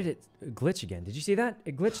 dodged why it. did it glitch again? Did you see that?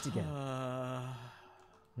 It glitched again.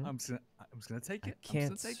 I'm just gonna take it. I can't.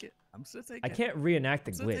 I'm just gonna take it. I'm just gonna take I it. can't reenact the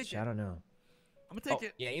I'm just gonna take glitch. it. I don't know. I'm gonna take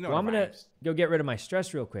it. Yeah, you know. Well, I'm the gonna vibes. go get rid of my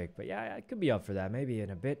stress real quick. But yeah, I could be up for that. Maybe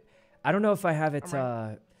in a bit. I don't know if I have it.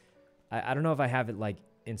 Alright. I don't know if I have it like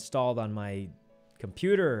installed on my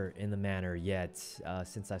computer in the manor yet.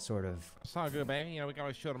 Since I sort of. It's all good, baby. You know, we can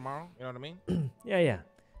always chill tomorrow. You know what I mean? Yeah.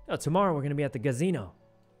 No, tomorrow we're gonna be at the casino.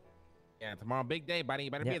 Yeah, tomorrow, big day, buddy.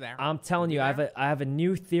 You better Yeah, be there. I'm telling Be you, I there? have a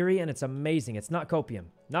new theory and it's amazing. It's not copium.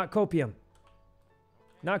 Not copium.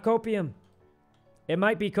 Not copium. It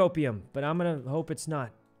might be copium, but I'm gonna hope it's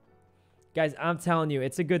not. Guys, I'm telling you,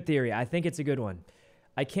 it's a good theory. I think it's a good one.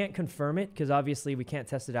 I can't confirm it because obviously we can't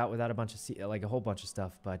test it out without a whole bunch of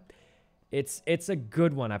stuff. But it's a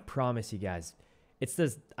good one. I promise you guys.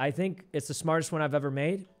 I think it's the smartest one I've ever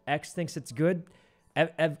made. X thinks it's good.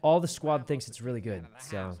 All the squad thinks it's really good.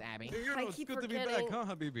 So Abby. Hey, you I know, it's keep good to be forgetting. back,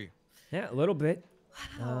 huh, Habibi? yeah, a little bit.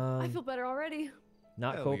 Wow, I feel better already.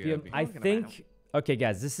 Not Hell yeah, copium. Abby. I think. Okay,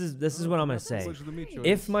 guys, this is what I'm gonna say. Pleasure to meet you.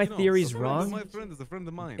 If my You know, theory's a friend wrong, of my friend is a friend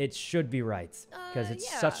of mine. It should be right because it's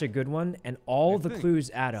yeah. such a good one, and all I the think.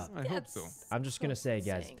 clues add up. I hope so. I'm just gonna say,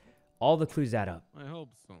 guys, insane. all the clues add up. I hope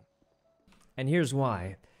so. And here's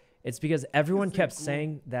why. It's because everyone kept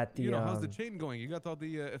saying that the. You know, how's the chain going? You got all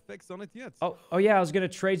the effects on it yet? Oh yeah, I was gonna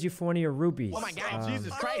trade you for one of your rubies. Oh my God,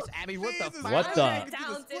 Jesus Christ, Abby, what the fuck? What the? I'm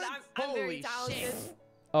very Holy talented. shit.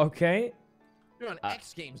 Okay. You're on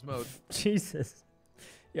X Games mode. Jesus.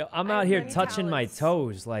 Yo, I'm I out have here many touching talents. my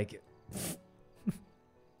toes, like.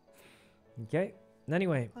 Okay.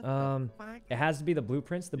 Anyway, it has to be the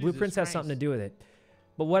blueprints. The blueprints has something to do with it.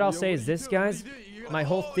 But what I'll say is this, guys. My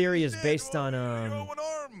whole theory is based on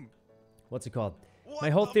what's it called? My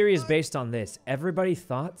whole theory is based on this. Everybody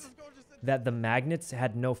thought that the magnets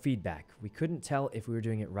had no feedback. We couldn't tell if we were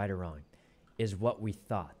doing it right or wrong, is what we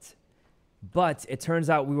thought. But it turns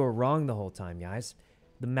out we were wrong the whole time, guys.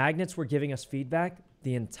 The magnets were giving us feedback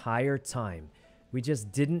the entire time. We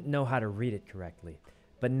just didn't know how to read it correctly.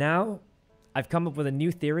 But now I've come up with a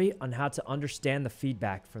new theory on how to understand the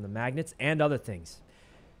feedback from the magnets and other things.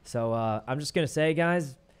 So I'm just going to say,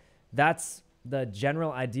 guys, that's the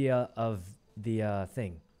general idea of the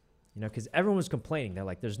thing. You know, because everyone was complaining. They're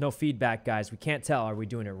like, there's no feedback, guys. We can't tell. Are we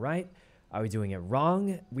doing it right? Are we doing it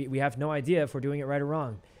wrong? We have no idea if we're doing it right or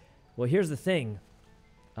wrong. Well, here's the thing.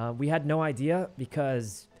 We had no idea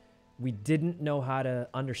because we didn't know how to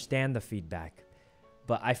understand the feedback.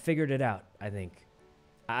 But I figured it out, I think.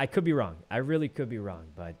 I could be wrong. I really could be wrong.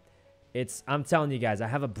 But I'm telling you guys, I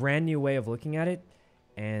have a brand new way of looking at it.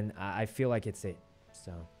 And I feel like it's it.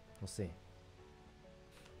 So, we'll see.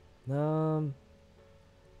 Don't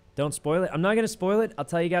spoil it. I'm not going to spoil it. I'll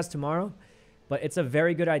tell you guys tomorrow. But it's a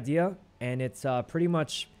very good idea. And it's pretty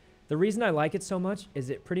much... The reason I like it so much is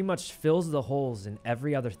it pretty much fills the holes in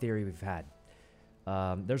every other theory we've had.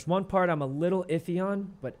 There's one part I'm a little iffy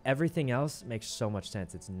on, but everything else makes so much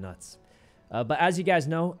sense. It's nuts. But as you guys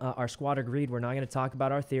know, our squad agreed we're not going to talk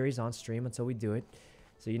about our theories on stream until we do it.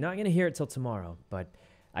 So you're not going to hear it till tomorrow. But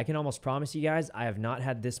I can almost promise you guys I have not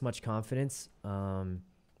had this much confidence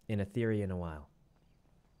in a theory in a while.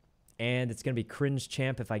 And it's going to be cringe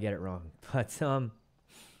champ if I get it wrong. But,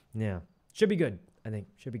 yeah. Should be good, I think.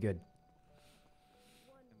 Should be good.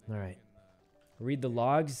 All right. Read the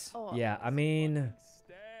logs. Oh, yeah, I mean...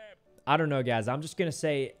 I don't know, guys. I'm just going to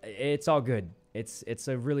say it's all good. It's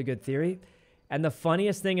a really good theory. And the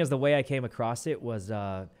funniest thing is the way I came across it was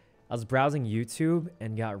I was browsing YouTube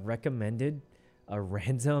and got recommended a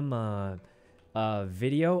random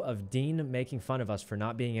video of Dean making fun of us for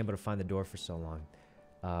not being able to find the door for so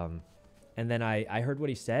long. And then I heard what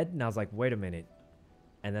he said, and I was like, wait a minute.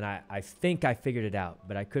 And then I think I figured it out,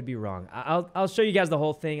 but I could be wrong. I'll show you guys the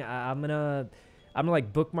whole thing. I'm gonna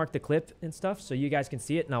like bookmark the clip and stuff so you guys can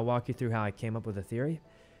see it, and I'll walk you through how I came up with a theory.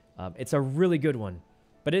 It's a really good one.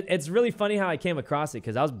 But it's really funny how I came across it,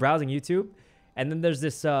 because I was browsing YouTube, and then there's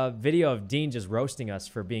this video of Dean just roasting us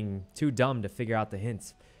for being too dumb to figure out the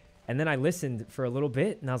hints. And then I listened for a little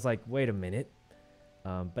bit, and I was like, wait a minute.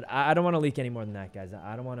 But I don't want to leak any more than that, guys.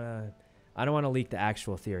 I don't want to leak the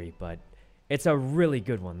actual theory, but it's a really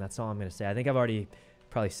good one. That's all I'm going to say. I think I've already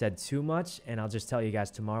probably said too much, and I'll just tell you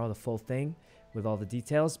guys tomorrow the full thing with all the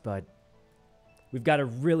details, but we've got a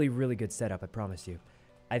really, really good setup, I promise you.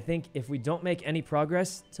 I think if we don't make any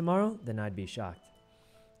progress tomorrow, then I'd be shocked.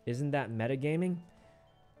 Isn't that metagaming?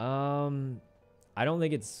 I don't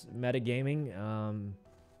think it's metagaming.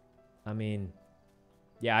 I mean,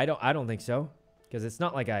 yeah, I don't think so, because it's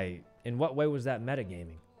not like in what way was that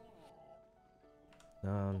metagaming?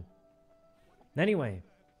 Anyway,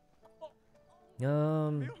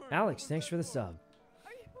 Alex, thanks for the sub.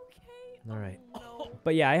 Are you okay? All right. Oh, no.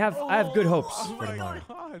 But yeah, I have good hopes for my tomorrow.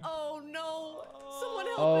 God. Oh no! Someone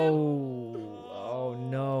help him! Oh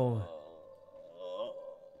no.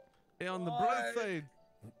 Hey, on the bright side,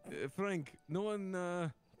 Frank, no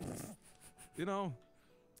one, you know,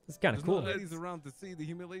 It's kind of there's cool. no ladies around to see the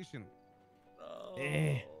humiliation.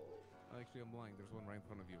 Eh. Actually, I'm lying. There's one right in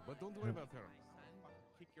front of you, but don't worry about her.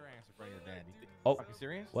 Kick your ass in front of your dad. Oh, Fucking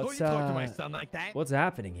serious? what's Don't you talk to my son like that? what's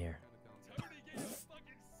happening here?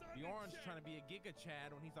 Bjorn's trying to be a Giga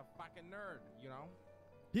Chad when he's a fucking nerd, you know?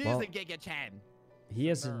 He's Well- a Giga Chad. He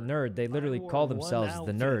is a nerd. They literally call themselves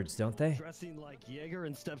the nerds, don't they? Dressing like Jaeger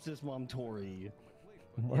and stepsis mom Tori.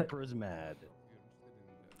 What? Emperor's mad.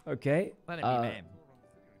 Okay. Let it be, man.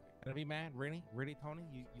 Gonna be mad? Really? Really, Tony?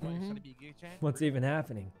 You want your son to be a Giga Chad? What's even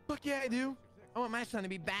happening? Fuck yeah, I do. I want my son to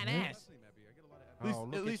be badass. Oh,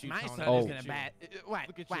 look At least you, my Tony. son Oh. is gonna bat. What?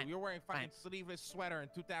 Look at What? you. You're wearing fucking sleeveless sweater in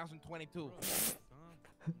 2022.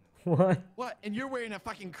 What? What? And you're wearing a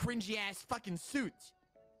fucking cringy ass fucking suit.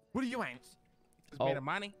 What do you want? It's made of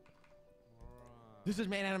money. This is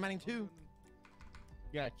made out of money too.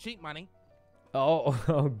 Yeah, cheap money. Oh,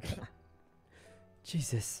 oh God.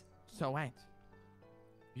 Jesus. So what?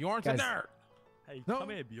 Bjorn's Guys. a nerd. Hey, No, come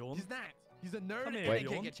here, Bjorn. he's not. He's a nerd. Come and here, a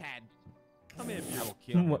Bjorn. Giga Chad. Come here, I Bjorn. will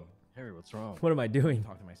kill What? him. Harry, what's wrong? What am I doing?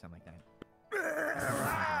 Talk to my son like that.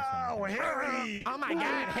 Oh, Harry! Oh my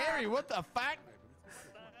God, Harry! What the fuck?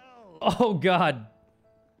 Oh God.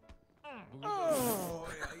 Oh,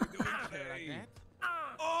 Hey. like that?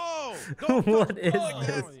 Oh! What is What's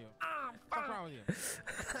this? wrong with you? What's wrong with you?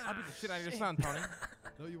 I'll beat the shit out of your son, Tony.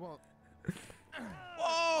 No, you won't.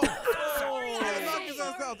 Oh! Oh! Knock his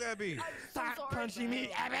ass out, Abby. Stop punching me,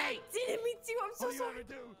 Abby! Didn't me too. I'm so All you sorry. ever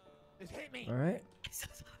do is hit me. All right. I'm so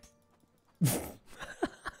sorry.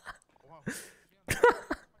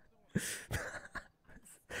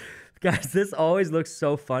 Guys, this always looks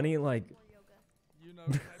so funny. Like, You know,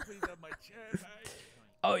 can I please have my chair back?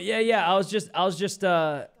 oh yeah. I was just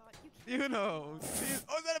You know. Oh, is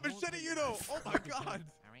that a machete? You know. Oh my God.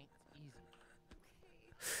 All right, easy.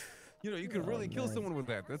 You know, you can really kill man. someone with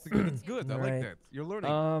that. That's good. That's good. I like Right. that. You're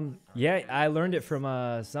learning. Yeah, I learned it from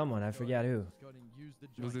someone. I forget who.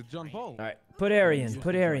 Was it John Paul? All right, put Harry in.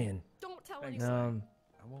 Put Harry in. Don't tell anyone.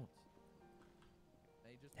 I won't.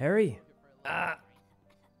 Harry. Ah.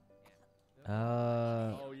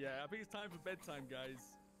 Oh yeah, I think it's time for bedtime, guys.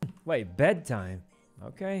 Wait, bedtime.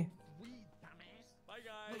 Okay. Bye,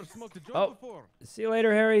 guys. Never smoked a joint Oh. before. See you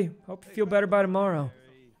later, Harry. Hope you feel better by tomorrow.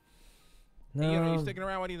 Hey, you No. sticking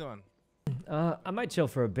around? What are you doing? I might chill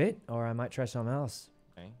for a bit, or I might try something else.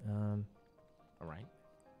 Okay. All right.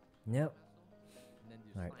 Yep.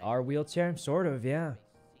 All right, our wheelchair, sort of, yeah.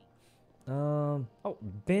 Oh,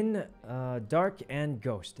 Bin, Dark, and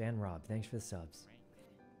Ghost, and Rob. Thanks for the subs.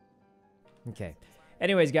 Okay.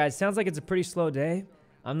 Anyways, guys, sounds like it's a pretty slow day.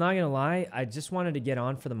 I'm not gonna lie, I just wanted to get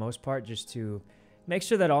on for the most part, just to make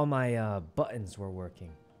sure that all my buttons were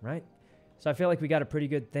working, right? So I feel like we got a pretty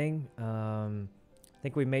good thing. I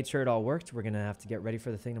think we made sure it all worked. We're gonna have to get ready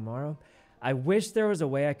for the thing tomorrow. I wish there was a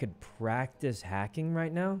way I could practice hacking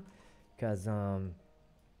right now, because I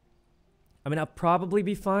mean, I'll probably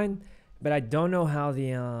be fine, but I don't know how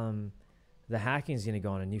the hacking is gonna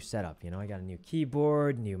go on a new setup. You know, I got a new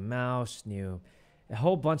keyboard, new mouse, a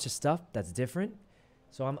whole bunch of stuff that's different.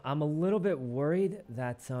 So I'm a little bit worried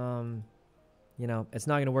that you know, it's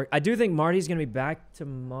not gonna work. I do think Marty's gonna be back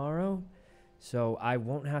tomorrow, so I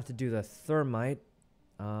won't have to do the thermite.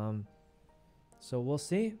 So we'll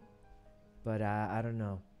see, but I don't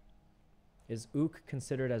know. Is Ook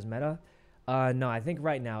considered as meta? No, I think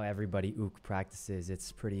right now everybody Ook practices.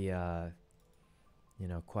 It's pretty, you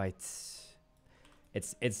know, quite.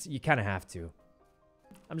 It's you kind of have to.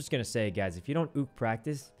 I'm just gonna say, guys, if you don't Ook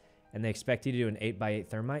practice, and they expect you to do an 8x8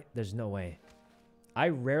 thermite, there's no way. I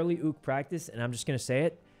rarely Ook practice, and I'm just gonna say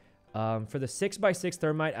it. For the 6x6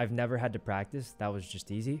 thermite, I've never had to practice. That was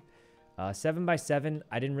just easy. 7x7,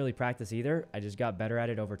 I didn't really practice either. I just got better at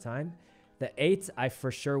it over time. The 8, I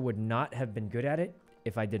for sure would not have been good at it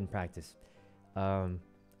if I didn't practice.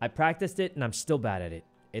 I practiced it, and I'm still bad at it.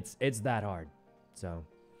 It's that hard. So,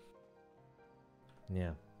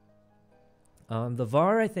 yeah. The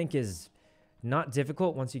VAR, I think, is not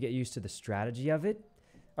difficult once you get used to the strategy of it.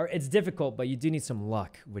 Or it's difficult, but you do need some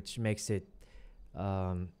luck, which makes it...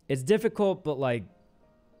 it's difficult, but, like,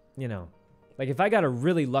 you know... Like, if I got a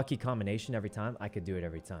really lucky combination every time, I could do it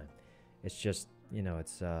every time. It's just, you know,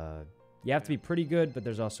 it's... you have to be pretty good, but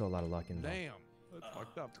there's also a lot of luck involved. Damn. That's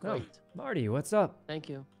fucked up. Oh, Marty, what's up? Thank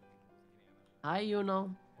you. Hi,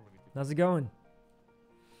 Yuno. How's it going?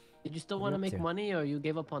 Did you still What want are to you up make to? money, or you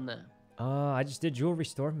gave up on that? I just did jewelry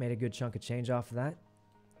store. Made a good chunk of change off of that.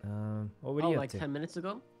 What were you up like to? 10 minutes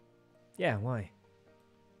ago? Yeah, why?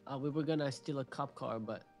 We were gonna steal a cop car,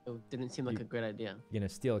 but it didn't seem like a great idea. You gonna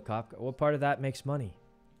steal a cop car? What part of that makes money?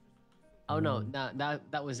 Oh no,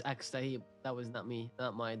 that was X. That was not me,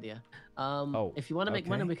 not my idea. Oh, if you want to make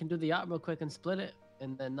money, okay. we can do the yacht real quick and split it,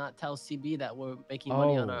 and then not tell CB that we're making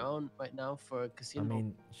money on our Oh. own right now for a casino. I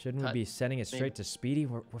mean, shouldn't we cut. be sending it straight to Speedy?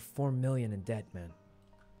 We're 4 million in debt, man.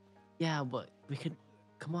 Yeah, but we could.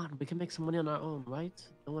 Come on, we can make some money on our own, right?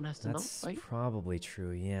 No one has to That's know, right? probably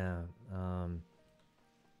true. Yeah. I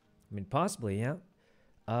mean, possibly. Yeah.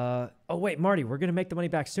 Oh wait, Marty, we're gonna make the money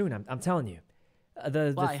back soon. I'm telling you.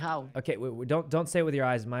 Why? How? Okay, don't say it with your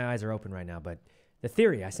eyes. My eyes are open right now. But the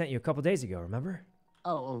theory I sent you a couple days ago. Remember?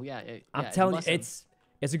 Oh yeah. I'm yeah, telling you, must have.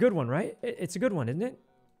 it's a good one, right? It's a good one, isn't it?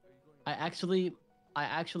 I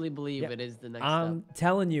actually believe it is the next I'm step.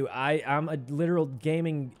 telling you, I'm a literal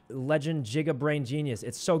gaming legend, giga brain genius.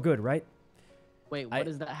 It's so good, right? Wait, what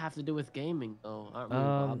does that have to do with gaming though? Aren't we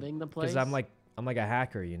robbing the place? Because I'm like a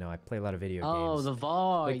hacker, you know. I play a lot of video games. Oh, the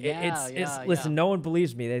VAR. Like, yeah, listen, no one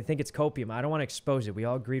believes me. They think it's copium. I don't want to expose it. We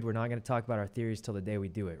all agreed we're not going to talk about our theories till the day we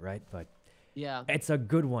do it, right? But yeah, it's a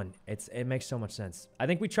good one. It makes so much sense. I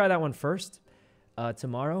think we try that one first.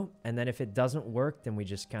 tomorrow, and then if it doesn't work, then we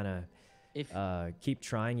just kind If of keep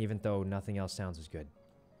trying, even though nothing else sounds as good.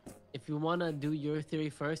 if you wanna do your theory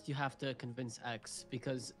first, you have to convince X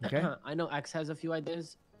because Okay. I know X has a few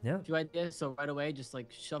ideas. Yeah. A few ideas, so right away, just like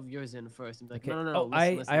shove yours in first and be like, Okay. no, no, no. Oh, listen,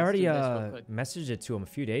 I let's do already this real quick. messaged it to him a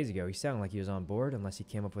few days ago. He sounded like he was on board, unless he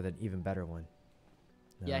came up with an even better one.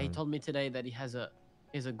 Yeah, he Um, told me today that he has a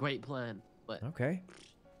great plan, but Okay.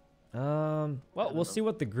 Well, we'll know. see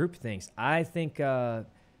what the group thinks. I think, I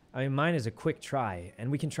mean, mine is a quick try, and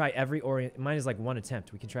we can try mine is like one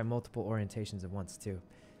attempt. We can try multiple orientations at once, too.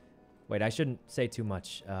 Wait, I shouldn't say too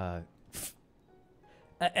much.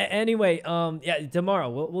 Anyway, yeah, tomorrow.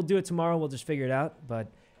 We'll do it tomorrow. We'll just figure it out. But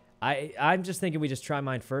I'm just thinking we just try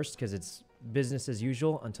mine first, because it's business as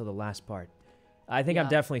usual until the last part. I think I'm Yeah.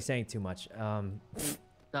 definitely saying too much.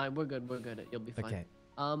 nah, we're good. We're good. You'll be fine. Okay.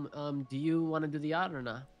 Do you want to do the yacht or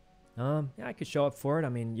not? Yeah, I could show up for it. I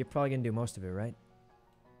mean, you're probably gonna do most of it, right?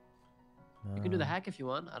 You can do the hack if you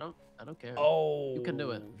want. I don't care. Oh, you can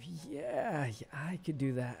do it. Yeah, I could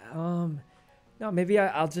do that. No, maybe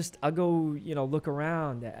I'll go, look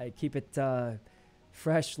around. I keep it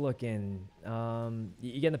fresh looking.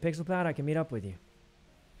 You getting the pixel pad? I can meet up with you.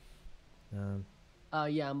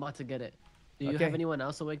 Yeah, I'm about to get it. Do you Okay. have anyone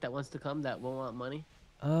else awake that wants to come that won't want money?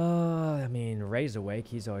 I mean, Ray's awake.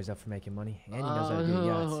 He's always up for making money, and he knows how to do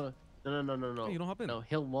yachts. No. Hey, you don't hop in. No,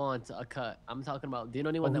 he'll want a cut. I'm talking about. Do you know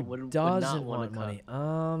anyone Oh, that who would doesn't not want a want cut?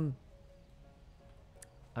 money?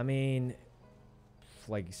 I mean,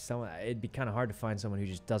 like it'd be kind of hard to find someone who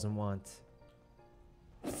just doesn't want.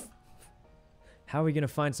 How are we gonna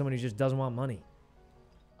find someone who just doesn't want money?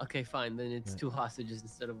 Okay, fine. Then it's Right. 2 hostages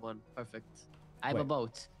instead of 1. Perfect. I have a Wait,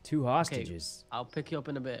 boat. 2 Okay, hostages. I'll pick you up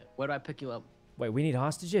in a bit. Where do I pick you up? Wait, we need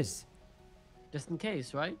hostages? Just in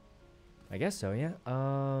case, right? I guess so, yeah.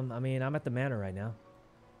 I mean, I'm at the manor right now.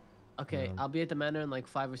 Okay, I'll be at the manor in like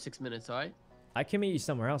 5 or 6 minutes. All right. I can meet you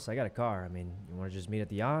somewhere else. I got a car. I mean, you want to just meet at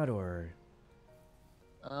the yacht or?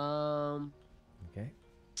 Okay.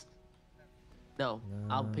 No,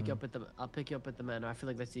 I'll pick you up at the manor. I feel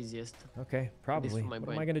like that's easiest. Okay, At probably. least for my What am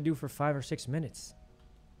brain. I gonna do for 5 or 6 minutes?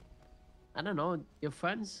 I don't know. Your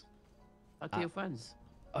friends? Talk to your friends.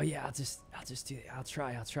 Oh yeah, I'll just do it. I'll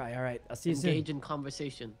try. All right, I'll see you Engage soon. in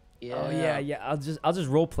conversation. Yeah. Oh yeah. I'll just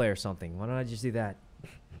role play or something. Why don't I just do that?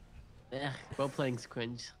 Role playing's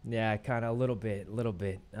cringe. Yeah, kind of a little bit.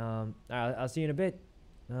 All right, I'll see you in a bit.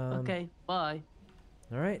 Okay. Bye.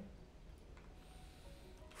 All right.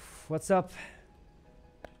 What's up?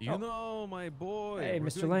 You know, my boy. Hey, we're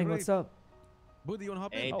Mr. doing Lang, great. what's up? Buddy, you wanna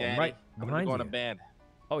hop Hey, in? Oh, Daddy. right I'm gonna behind go to you. bed.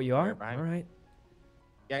 Oh, you are? Right behind All me. right.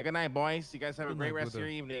 Yeah, good night, boys. You guys have a Good great night, rest of brother.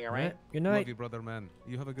 your evening, all All right? right. Good Love night. you, brother, man.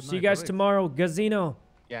 You have a good night. See you guys alright? tomorrow, Gazino.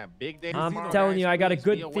 Yeah, big day I'm tomorrow, telling guys. you, I got a Please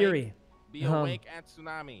good be awake. theory. Be awake at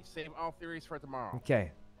Tsunami. Save all theories for tomorrow.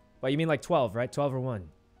 Okay. Well, you mean like 12, right? 12 or 1?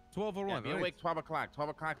 12 or Yeah, 1, be right? awake 12 o'clock. 12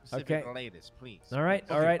 o'clock Pacific Okay. at the latest, please. All right.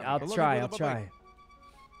 Okay, All right. I I'll love you, try. brother.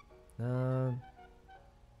 All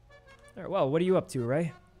right. Well, what are you up to,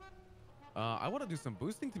 Ray? I want to do some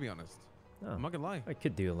boosting, to be honest. Oh, I'm not gonna lie. I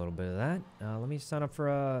could do a little bit of that. Let me sign up for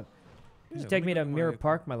a. Yeah, Just let take me to go to Mirror my-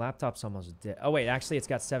 Park. My laptop's almost dead. Oh wait, actually, it's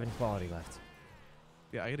got 7 quality left.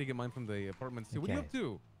 Yeah, I gotta get mine from the apartments. What are you Okay. up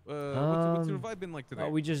to? What's your vibe been like today? Oh,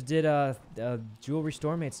 we just did a jewelry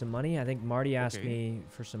store, made some money. I think Marty asked Okay. me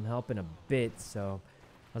for some help in a bit, so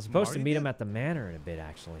I was supposed Marty to meet him did? at the manor in a bit,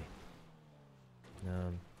 actually.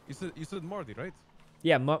 You said Marty, right?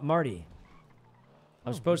 Yeah, Marty. I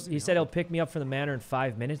was Oh, supposed to, he Marty, said he'll pick me up from the manor in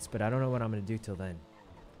 5 minutes, but I don't know what I'm gonna do till then.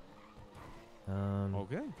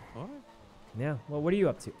 Okay. All right. Yeah. Well, what are you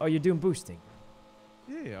up to? Oh, you're doing boosting.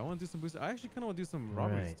 Yeah, I want to do some boosting. I actually kind of want to do some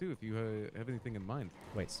robberies Right. too, if you have anything in mind.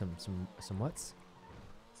 Wait, some what's?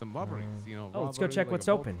 Some robberies, you know. Oh, let's go robbery, check like what's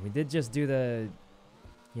a vault. open. We did just do the,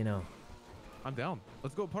 I'm down.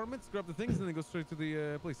 Let's go apartments, grab the things, and then go straight to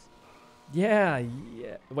the place. Yeah.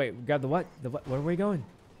 Wait, grab the what? The what? Where are we going?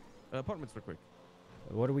 Apartments, real quick.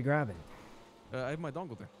 What are we grabbing? I have my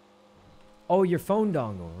dongle there. Oh, your phone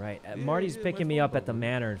dongle, right? Yeah, Marty's yeah, my picking me phone up at the dongle.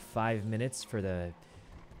 manor in 5 minutes for the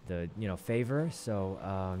favor. So,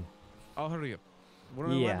 I'll hurry up. We're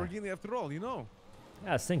in Yeah. a Lamborghini after all, you know.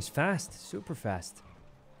 yeah, this thing's fast, super fast.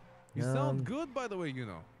 You sound good, by the way, you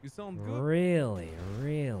know. You sound good. Really.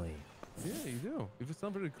 Yeah, you do. You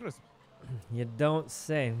sound very crisp. You don't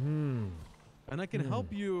say. And I can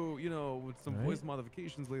help you, you know, with some Right. voice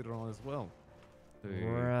modifications later on as well.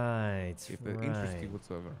 Right. If that interests you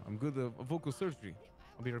whatsoever. I'm good at vocal surgery.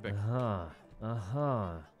 I'll be right back.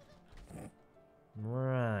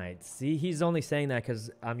 Right. See, he's only saying that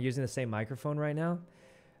because I'm using the same microphone right now.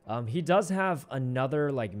 He does have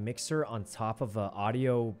another like mixer on top of a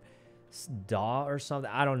audio Daw or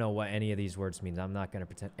something. I don't know what any of these words means. I'm not gonna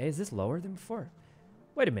pretend. Hey, is this lower than before?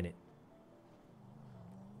 Wait a minute.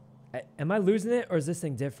 Am I losing it, or is this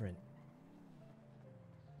thing different?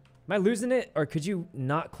 Am I losing it, or could you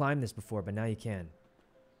not climb this before, but now you can?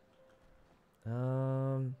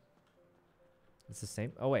 It's the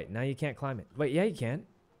same. Oh wait, now you can't climb it. Wait, yeah, you can.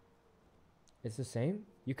 It's the same.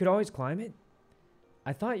 You could always climb it.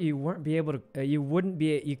 I thought you weren't be able to. You wouldn't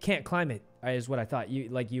be. You can't climb it. Is what I thought.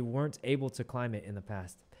 You weren't able to climb it in the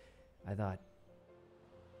past. I thought.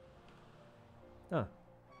 Huh.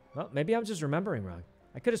 Well, maybe I'm just remembering wrong.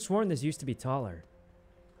 I could have sworn this used to be taller.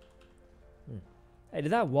 Hey,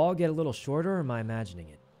 did that wall get a little shorter, or am I imagining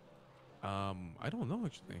it? I don't know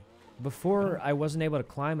actually. Before I wasn't able to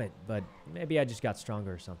climb it, but maybe I just got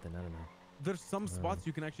stronger or something. I don't know. There's some spots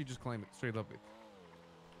you can actually just climb it straight up it.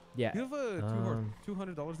 Yeah. Do you have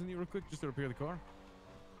 $200 in you real quick just to repair the car?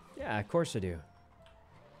 Yeah, of course I do.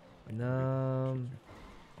 I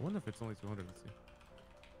wonder if it's only 200. Let's see.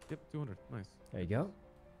 Yep, 200. Nice. There you go.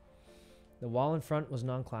 The wall in front was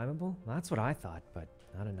non-climbable? Well, that's what I thought, but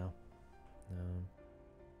I don't know.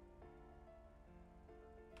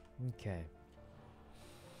 Okay.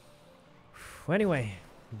 Anyway,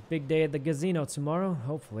 big day at the casino tomorrow,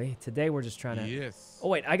 hopefully. Today we're just trying to... Yes. Oh,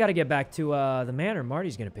 wait, I got to get back to the manor.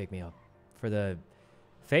 Marty's going to pick me up for the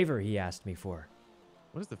favor he asked me for.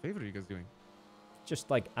 What is the favor you guys doing? Just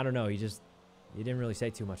like, I don't know, he didn't really say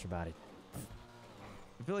too much about it.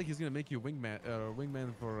 I feel like he's going to make you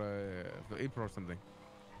wingman for April or something.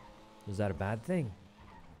 Is that a bad thing?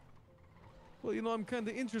 Well, you know, I'm kind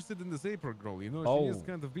of interested in this April girl. You know, Oh. she is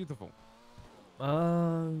kind of beautiful.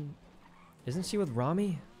 Isn't she with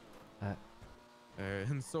Rami?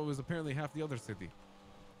 And so is apparently half the other city.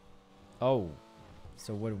 Oh,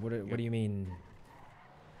 so what do you mean?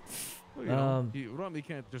 Well, you know, Rami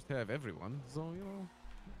can't just have everyone, so you know,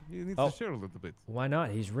 he needs to share a little bit. Why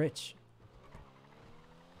not? He's rich.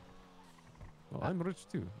 Well, I'm rich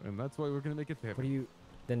too, and that's why we're gonna make it happen. What do you?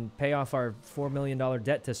 Then pay off our $4 million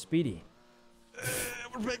debt to Speedy.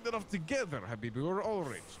 We're paying that off together, Habibi. We're all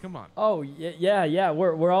rich. Come on. Oh yeah.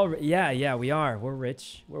 We're all yeah we are. We're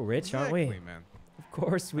rich. We're rich, aren't we? Exactly, man. Of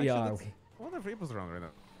course we are. I wonder if April's around right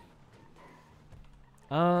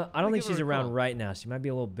I now. don't think give her she's a around call. right now. She might be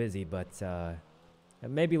a little busy, but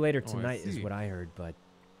maybe later Oh, I tonight is see. what I heard. But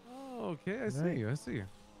Oh, okay. I see you. I see you.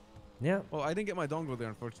 yeah. Well, I didn't get my dongle there,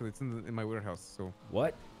 unfortunately. It's in my warehouse, so.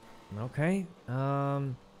 What? Okay.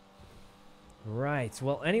 Right.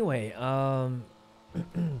 Well, anyway,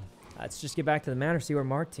 let's just get back to the manor, see where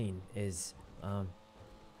Martine is. There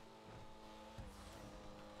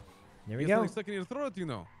we You have go. something stuck in your throat, you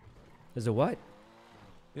know. There's a what?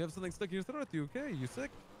 You have something stuck in your throat. You okay? You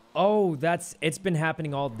sick? Oh, it's been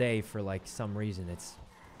happening all day for like some reason. It's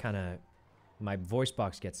kind of, my voice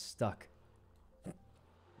box gets stuck.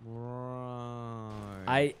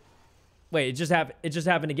 Right. Wait, it just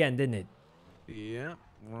happened again, didn't it? Yeah.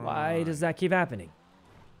 Why does that keep happening?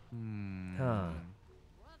 Huh.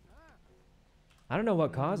 I don't know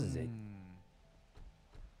what causes it.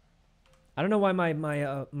 I don't know why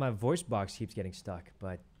my voice box keeps getting stuck,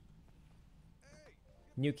 but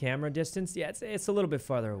new camera distance, yeah, it's a little bit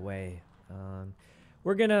farther away.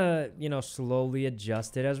 We're gonna, slowly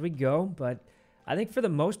adjust it as we go, but I think for the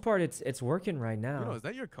most part it's working right now. You know, is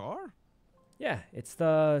that your car? Yeah, it's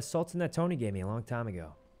the Sultan that Tony gave me a long time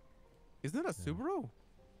ago. Isn't it a Subaru?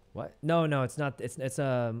 What? No, it's not. It's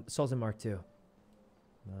a Sultan Mark II.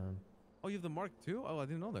 Oh, you have the Mark II? Oh, I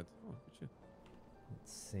didn't know that. Oh, shit.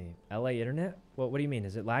 Let's see. LA internet? What do you mean?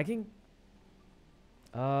 Is it lagging?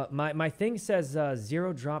 My thing says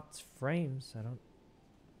 0 dropped frames. I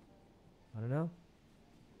don't know.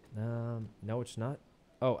 No, it's not.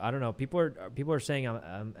 Oh, I don't know. People are saying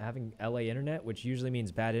I'm having LA internet, which usually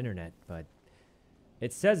means bad internet, but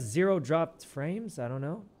it says 0 dropped frames. I don't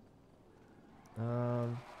know.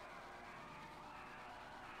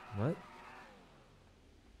 What?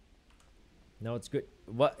 No, it's good.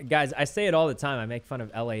 What, guys? I say it all the time. I make fun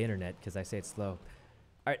of LA internet because I say it's slow. All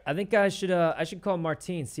right, I think I should call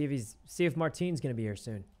Martine, see if Martine's gonna be here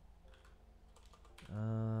soon.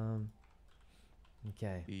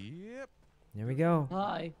 Okay. Yep. There we go.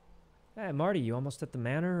 Hi. Hey, Marty, you almost at the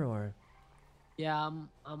manor, or? Yeah,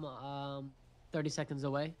 I'm 30 seconds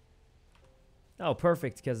away. Oh,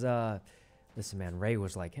 perfect. Because listen, man, Ray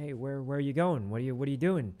was like, "Hey, where are you going? What are you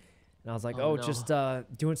doing?" And I was like, Oh, "Oh, no. just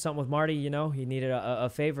doing something with Marty. He needed a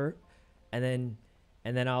favor." And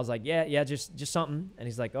then I was like, "Yeah, just something." And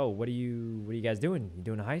he's like, "Oh, what are you guys doing? You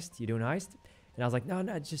doing a heist? You doing a heist?" And I was like, "No,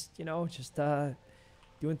 just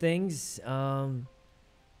doing things." A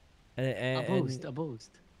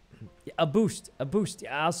boost. A boost.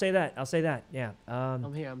 Yeah, I'll say that. Yeah.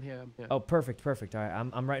 I'm here. Oh, perfect. All right,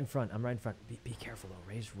 I'm right in front. Be careful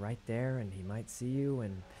though. Ray's right there, and he might see you.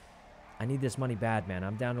 And I need this money bad, man.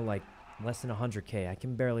 I'm down to like less than 100K. I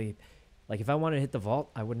can barely, like, if I wanted to hit the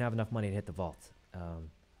vault, I wouldn't have enough money to hit the vault.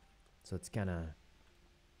 So it's kind of.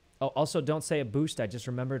 Oh, also don't say a boost. I just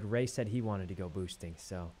remembered Ray said he wanted to go boosting.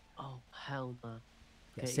 So. Oh hell no.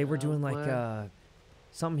 Yeah, say we're doing like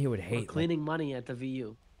something he would hate. We're cleaning money at the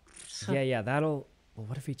VU. Yeah, that'll. Well,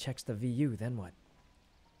 what if he checks the VU? Then what?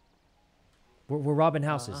 We're robbing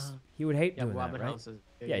houses. He would hate doing that, right? Houses.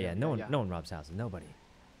 Yeah. No one robs houses. Nobody.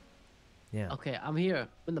 Yeah. Okay, I'm here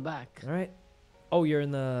in the back. All right. Oh, you're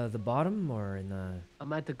in the bottom or in the?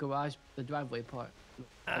 I'm at the garage, the driveway part.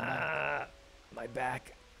 My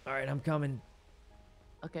back. All right, I'm coming.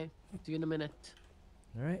 Okay, see you in a minute.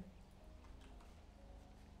 All right.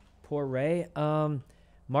 Poor Ray.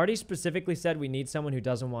 Marty specifically said we need someone who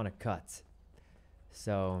doesn't want to cut.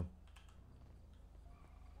 So.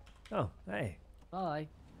 Oh, hey. Bye.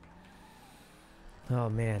 Oh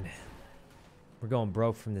man, we're going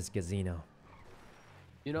broke from this casino.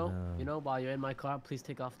 You know, while you're in my car, please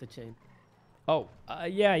take off the chain. Oh,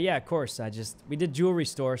 yeah, of course. We did jewelry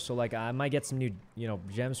store, so like I might get some new,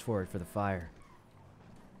 gems for it for the fire.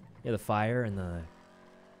 Yeah, the fire and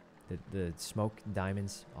the smoke,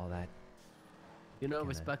 diamonds, all that.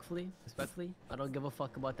 Respectfully, I don't give a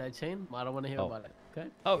fuck about that chain. I don't want to hear about it. Okay.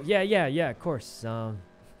 Oh yeah, of course.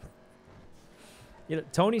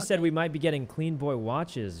 Tony said we might be getting clean boy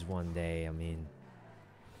watches one day. I mean.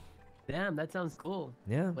 Damn, that sounds cool.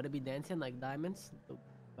 Yeah. Would it be dancing like diamonds?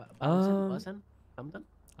 Buzzing? Something?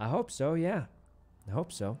 I hope so, yeah. I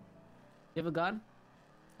hope so. You have a gun?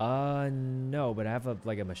 No, but I have a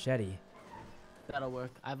machete. That'll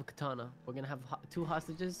work. I have a katana. We're gonna have 2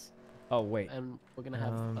 hostages. Oh, wait. And we're gonna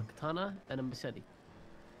have a katana and a machete.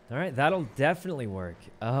 All right, that'll definitely work.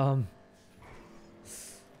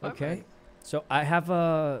 Okay. So I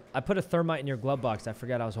put a thermite in your glove box. I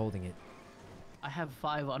forgot I was holding it. I have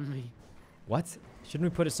 5 on me. What?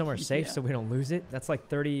 Shouldn't we put it somewhere safe so we don't lose it? That's like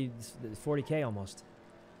 40K almost.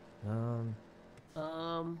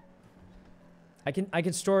 I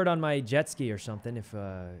can store it on my jet ski or something if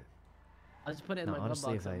I'll just put it in my glove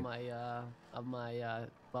box of my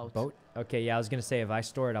boat. Boat? Okay, yeah, I was gonna say if I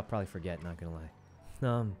store it, I'll probably forget. Not gonna lie.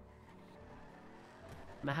 And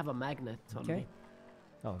I have a magnet on me.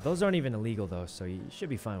 Oh, those aren't even illegal though, so you should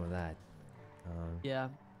be fine with that. Yeah.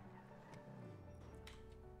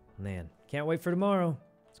 Man, can't wait for tomorrow.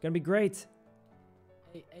 It's gonna be great.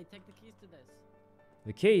 Hey, take the keys to this.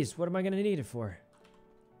 The keys? What am I gonna need it for?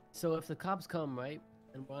 So if the cops come, right,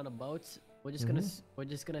 and we're on a boat, we're just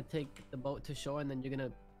gonna take the boat to shore, and then you're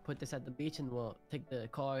gonna put this at the beach, and we'll take the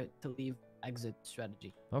car to leave exit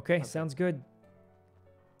strategy. Okay, sounds good.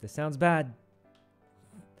 This sounds bad.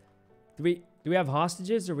 Do we have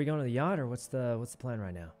hostages? Or are we going to the yacht, or what's the plan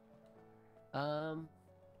right now?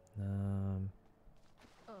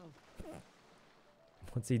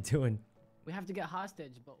 What's he doing? We have to get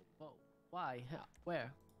hostage, but why?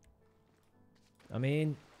 Where? I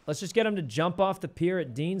mean, let's just get him to jump off the pier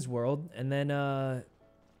at Dean's World, and then,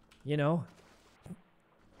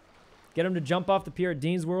 get him to jump off the pier at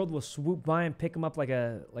Dean's World. We'll swoop by and pick him up like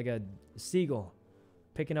a seagull,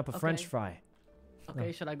 picking up a French fry.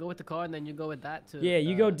 Okay, should I go with the car and then you go with that too? Yeah,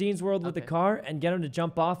 you go Dean's World with the car and get him to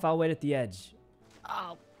jump off. I'll wait at the edge.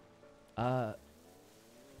 Oh. All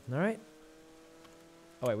right.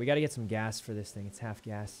 Oh wait, we got to get some gas for this thing. It's half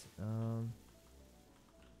gas.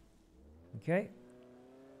 Okay.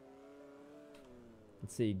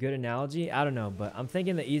 Let's see. Good analogy. I don't know, but I'm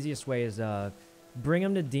thinking the easiest way is bring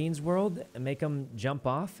him to Dean's World and make him jump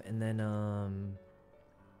off, and then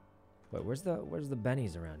wait, where's the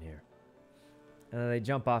bennies around here? And then they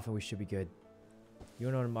jump off, and we should be good.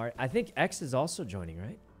 You know what, I think X is also joining,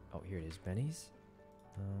 right? Oh, here it is, bennies.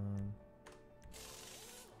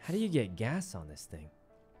 How do you get gas on this thing?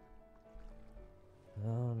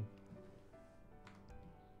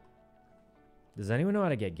 Does anyone know how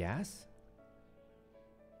to get gas?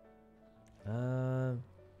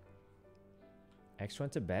 X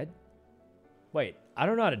went to bed? Wait, I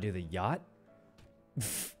don't know how to do the yacht.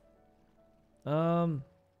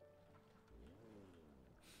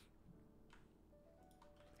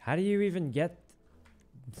 How do you even get...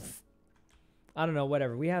 I don't know,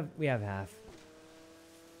 whatever. We have half.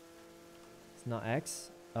 It's not X?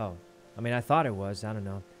 Oh. I mean, I thought it was. I don't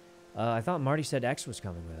know. I thought Marty said X was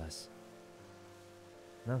coming with us.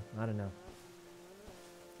 No, I don't know.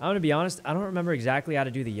 I'm gonna be honest, I don't remember exactly how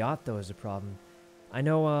to do the yacht, though, is the problem. I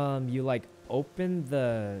know, you, like, open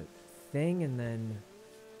the thing and then...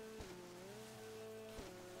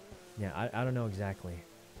 Yeah, I don't know exactly.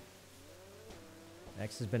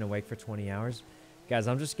 X has been awake for 20 hours. Guys,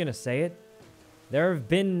 I'm just going to say it. There have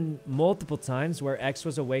been multiple times where X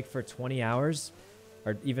was awake for 20 hours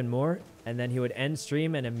or even more, and then he would end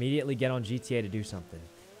stream and immediately get on GTA to do something.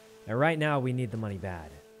 And right now, we need the money bad.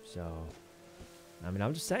 So, I mean,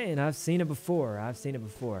 I'm just saying, I've seen it before.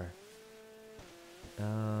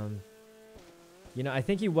 You know, I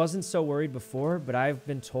think he wasn't so worried before, but I've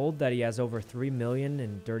been told that he has over 3 million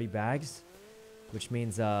in dirty bags, which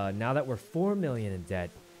means now that we're 4 million in debt,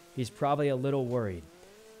 he's probably a little worried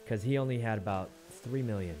because he only had about 3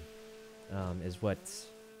 million, is what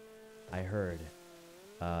I heard.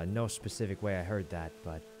 No specific way I heard that,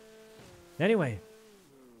 but anyway.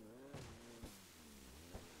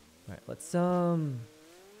 All right, let's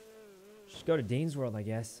just go to Dean's World, I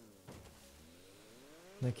guess.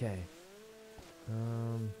 Okay.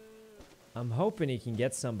 I'm hoping he can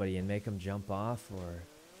get somebody and make him jump off or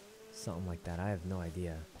something like that. I have no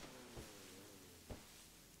idea.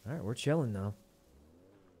 All right, we're chilling though.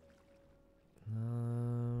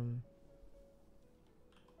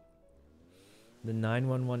 The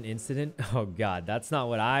 911 incident? Oh God, that's not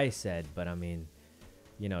what I said, but I mean,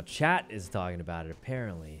 you know, chat is talking about it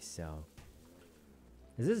apparently, so.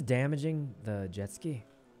 Is this damaging the jet ski?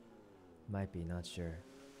 Might be, not sure.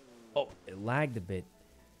 Oh, it lagged a bit.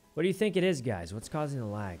 What do you think it is, guys? What's causing the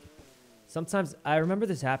lag? Sometimes, I remember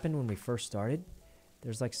this happened when we first started.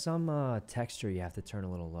 There's like some texture you have to turn a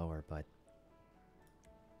little lower, but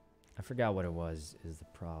I forgot what it was is the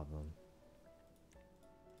problem.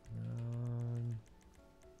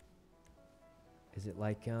 Is it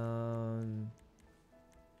like,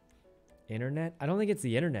 internet? I don't think it's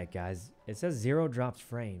the internet, guys. It says 0 dropped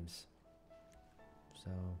frames. So,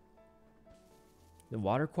 the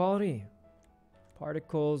water quality?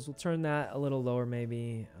 Particles, we'll turn that a little lower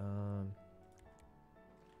maybe.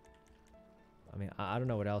 I mean, I don't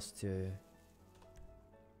know what else to...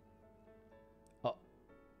 Oh.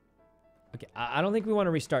 Okay, I don't think we want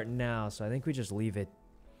to restart now, so I think we just leave it.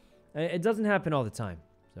 It doesn't happen all the time,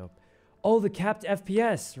 so... Oh, the capped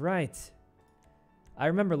FPS, right. I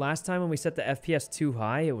remember last time when we set the FPS too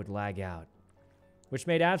high, it would lag out. Which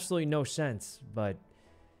made absolutely no sense, but...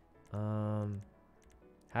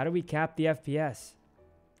 how do we cap the FPS?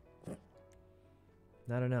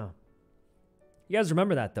 I don't know. You guys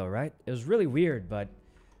remember that though, right? It was really weird, but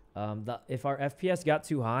if our FPS got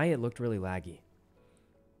too high, it looked really laggy.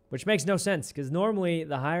 Which makes no sense, because normally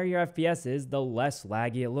the higher your FPS is, the less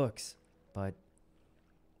laggy it looks. But,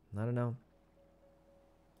 I don't know.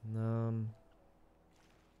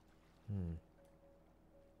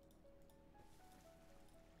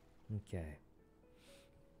 Okay.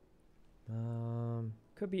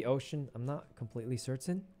 Could be ocean. I'm not completely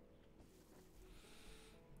certain.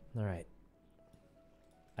 All right.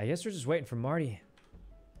 I guess we're just waiting for Marty.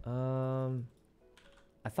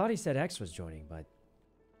 I thought he said X was joining, but...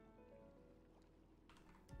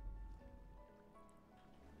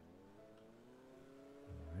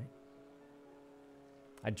 All right.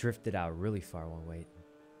 I drifted out really far while waiting.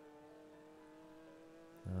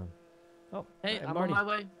 Oh, Hey, hi, I'm Marty. on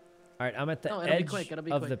my way. All right, I'm at the No, it'll be edge quick, it'll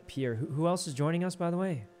be of quick. the pier. Who else is joining us, by the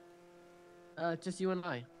way? Just you and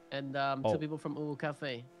I, and Oh. 2 people from Uwu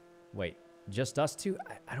Cafe. Wait, just us two?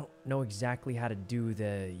 I don't know exactly how to do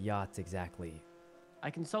the yacht exactly. I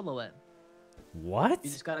can solo it. What? You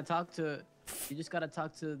just gotta talk to. You just gotta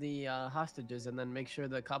talk to the hostages and then make sure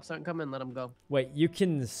the cops aren't coming. Let them go. Wait, you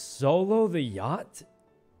can solo the yacht?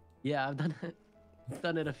 Yeah, I've done it. I've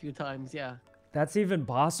done it a few times. Yeah. That's even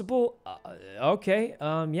possible? Okay.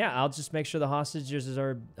 Yeah, I'll just make sure the hostages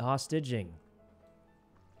are hostaging.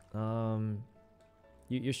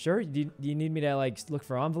 You sure? Do you need me to like look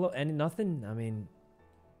for envelope and nothing? I mean,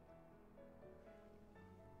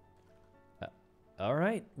 all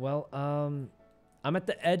right. Well, I'm at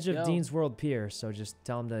the edge of Yo. Dean's World Pier, so just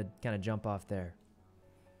tell him to kind of jump off there.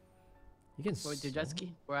 You can. Go with your jet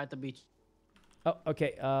ski. We're at the beach. Oh,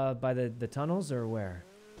 okay. By the tunnels or where?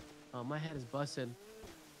 Oh, my head is busting.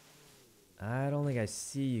 I don't think I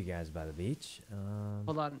see you guys by the beach.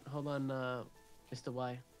 Hold on, Mr.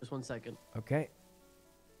 Y. Just 1 second. Okay.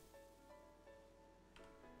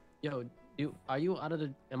 Yo, are you out of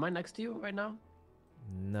the? Am I next to you right now?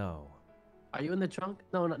 No. Are you in the trunk?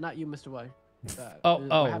 No, not you, Mr. Y. Oh,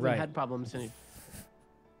 we're having right. head problems.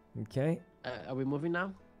 Okay. Are we moving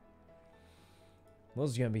now? Well,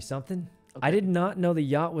 this is gonna be something. Okay. I did not know the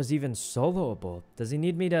yacht was even soloable. Does he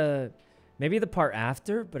need me to... Maybe the part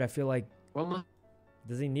after, but I feel like...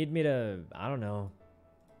 Does he need me to, I don't know,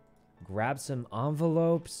 grab some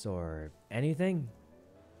envelopes or anything?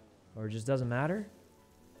 Or it just doesn't matter?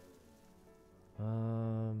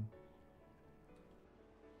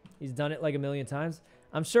 He's done it like a million times.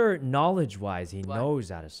 I'm sure knowledge-wise he knows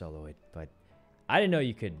how to solo it, but I didn't know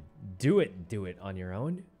you could do it on your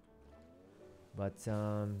own. But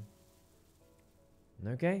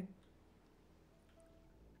okay.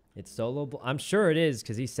 It's soloable. I'm sure it is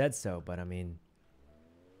because he said so, but I mean,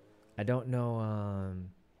 I don't know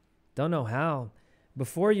how.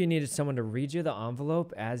 Before you needed someone to read you the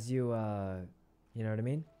envelope as you you know what I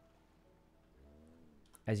mean?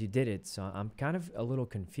 As you did it, so I'm kind of a little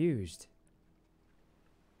confused.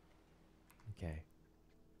 Okay.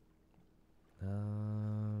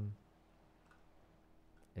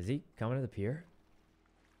 Is he coming to the pier?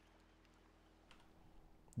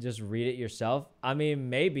 Just read it yourself? I mean,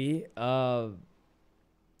 maybe.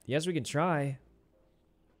 Yes, we can try.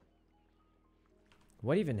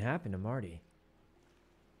 What even happened to Marty?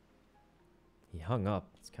 He hung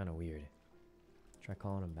up. It's kind of weird. Try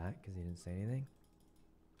calling him back because he didn't say anything.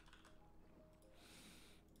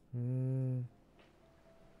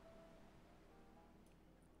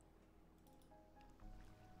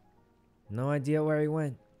 No idea where he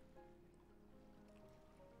went.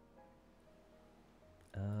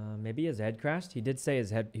 Maybe his head crashed. He did say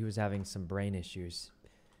he was having some brain issues.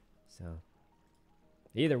 So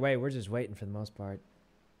either way, we're just waiting for the most part.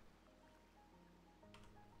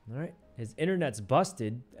 All right. His internet's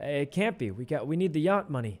busted. It can't be. We need the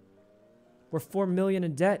yacht money. We're 4 million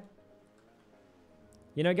in debt.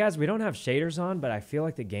 You know, guys, we don't have shaders on, but I feel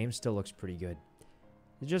like the game still looks pretty good.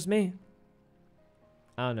 It's just me.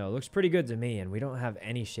 I don't know. It looks pretty good to me, and we don't have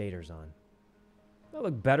any shaders on. It'll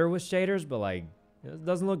look better with shaders, but like, it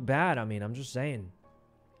doesn't look bad. I mean, I'm just saying.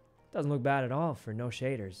 It doesn't look bad at all for no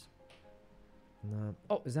shaders.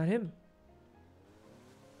 Oh, is that him?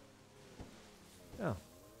 Oh.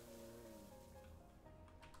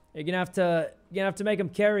 You're gonna have to make them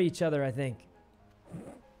carry each other, I think.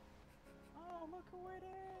 Oh, look who it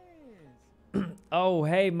is! Oh,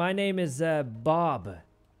 hey, my name is Bob.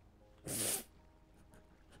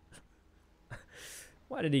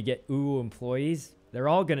 Why did he get employees? They're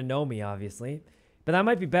all gonna know me, obviously. But that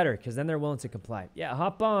might be better, because then they're willing to comply. Yeah,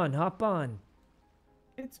 hop on, hop on.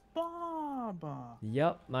 It's Bob.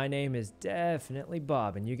 Yup, my name is definitely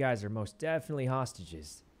Bob, and you guys are most definitely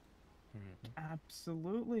hostages.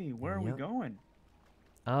 Absolutely. Where are we going?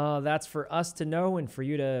 That's for us to know and for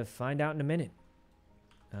you to find out in a minute.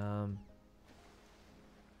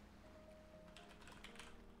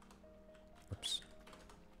 Oops.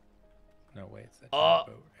 No way, it's that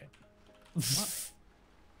boat, right?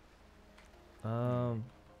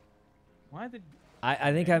 Why did...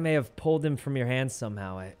 I think I may have pulled him from your hands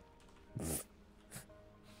somehow.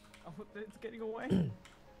 Oh, it's getting away.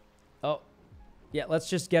 Oh. Yeah, let's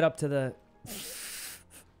just get up to the...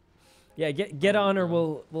 Yeah, get on or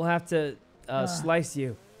we'll have to slice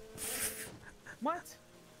you. What?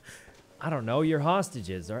 I don't know. You're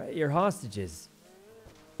hostages, all right? You're hostages.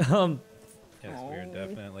 Yes, we are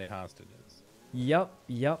definitely hostages.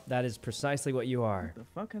 Yup. That is precisely what you are. What the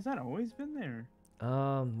fuck? Has that always been there?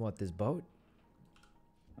 What, this boat?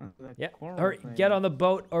 Yeah. Or get on the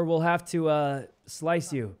boat or we'll have to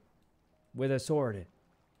slice you with a sword.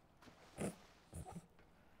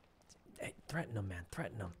 Hey, threaten him, man.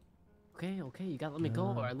 Threaten him. Okay. You gotta let me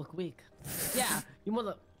go or I look weak. Yeah, you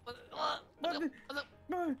mother...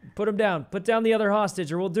 Put him down. Put down the other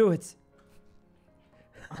hostage or we'll do it.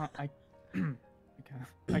 I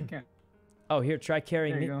can't. Oh, here, try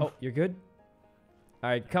carrying me. Oh, you're good? All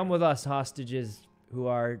right, come with us, hostages who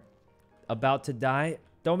are about to die.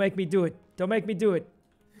 Don't make me do it. Don't make me do it.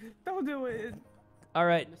 Don't do it. All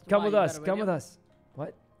right, come with us. Come with us.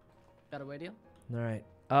 What? Got a radio? All right.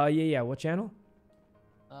 Yeah. What channel?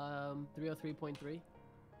 303.3.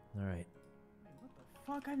 All right. What the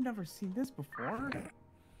fuck? I've never seen this before.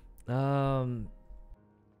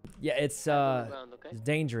 Yeah, it's it's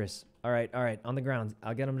dangerous. All right. On the ground.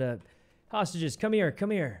 I'll get them to hostages. Come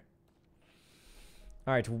here.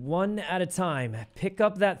 All right, one at a time. Pick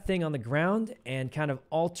up that thing on the ground and kind of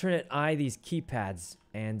alternate eye these keypads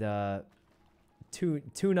and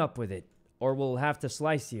tune up with it, or we'll have to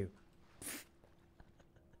slice you.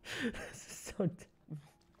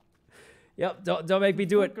 Yep, don't make me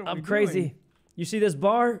do it. I'm crazy. You see this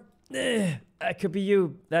bar? That could be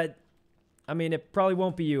you. I mean, it probably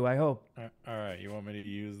won't be you, I hope. All right, you want me to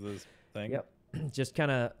use this thing? Yep. Just kind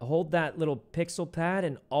of hold that little pixel pad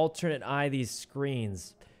and alternate eye these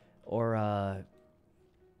screens, or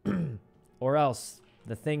else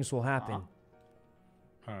the things will happen.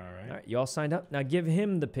 All right. All right, you all signed up? Now give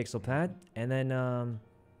him the pixel pad, and then,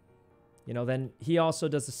 then he also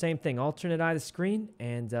does the same thing. Alternate eye the screen,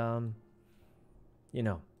 and, All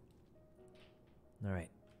right.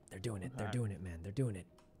 They're doing it. They're doing it, man. They're doing it.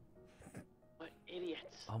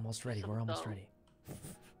 Idiots. Almost ready. We're almost ready.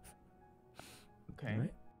 Okay. All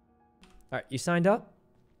right. All right. You signed up?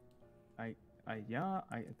 Yeah,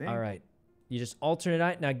 I think. All right. You just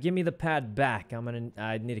alternate. Now give me the pad back.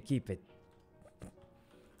 I need to keep it.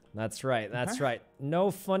 That's right. That's right.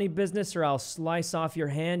 No funny business or I'll slice off your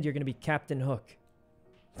hand. You're going to be Captain Hook.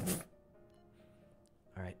 All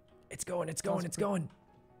right. It's going. It's going. It's going.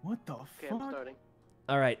 What the Okay, fuck? I'm starting.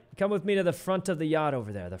 All right. Come with me to the front of the yacht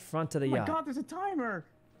over there. The front of the Oh my yacht. god, there's a timer.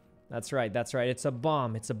 That's right. That's right. It's a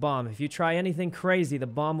bomb. It's a bomb. If you try anything crazy, the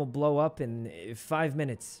bomb will blow up in 5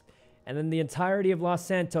 minutes. And then the entirety of Los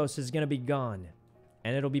Santos is going to be gone.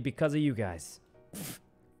 And it'll be because of you guys.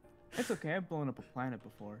 It's okay. I've blown up a planet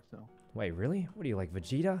before, so. Wait, really? What are you, like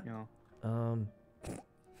Vegeta? Yeah.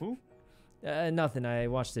 Who? Nothing. I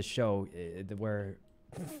watched this show where...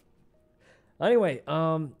 Anyway,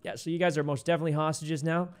 yeah, so you guys are most definitely hostages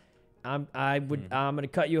now. I'm going to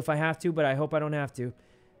cut you if I have to, but I hope I don't have to.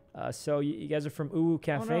 So you guys are from Uwu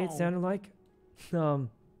Cafe, it sounded like?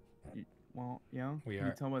 Well, yeah. We Can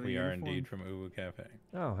you are. tell by the We are uniform? indeed from Uwu Cafe.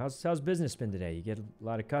 Oh, how's business been today? You get a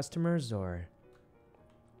lot of customers, or?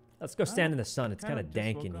 Let's go stand in the sun. It's kind of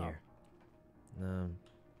dank in here. Yeah,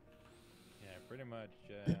 pretty much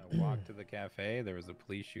walked to the cafe. There was a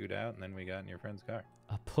police shootout, and then we got in your friend's car.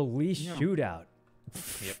 A police shootout.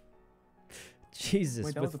 Yep. Jesus,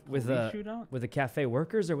 Wait, that was a with police shootout? with the cafe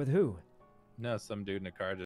workers or with who? No, some dude in a car just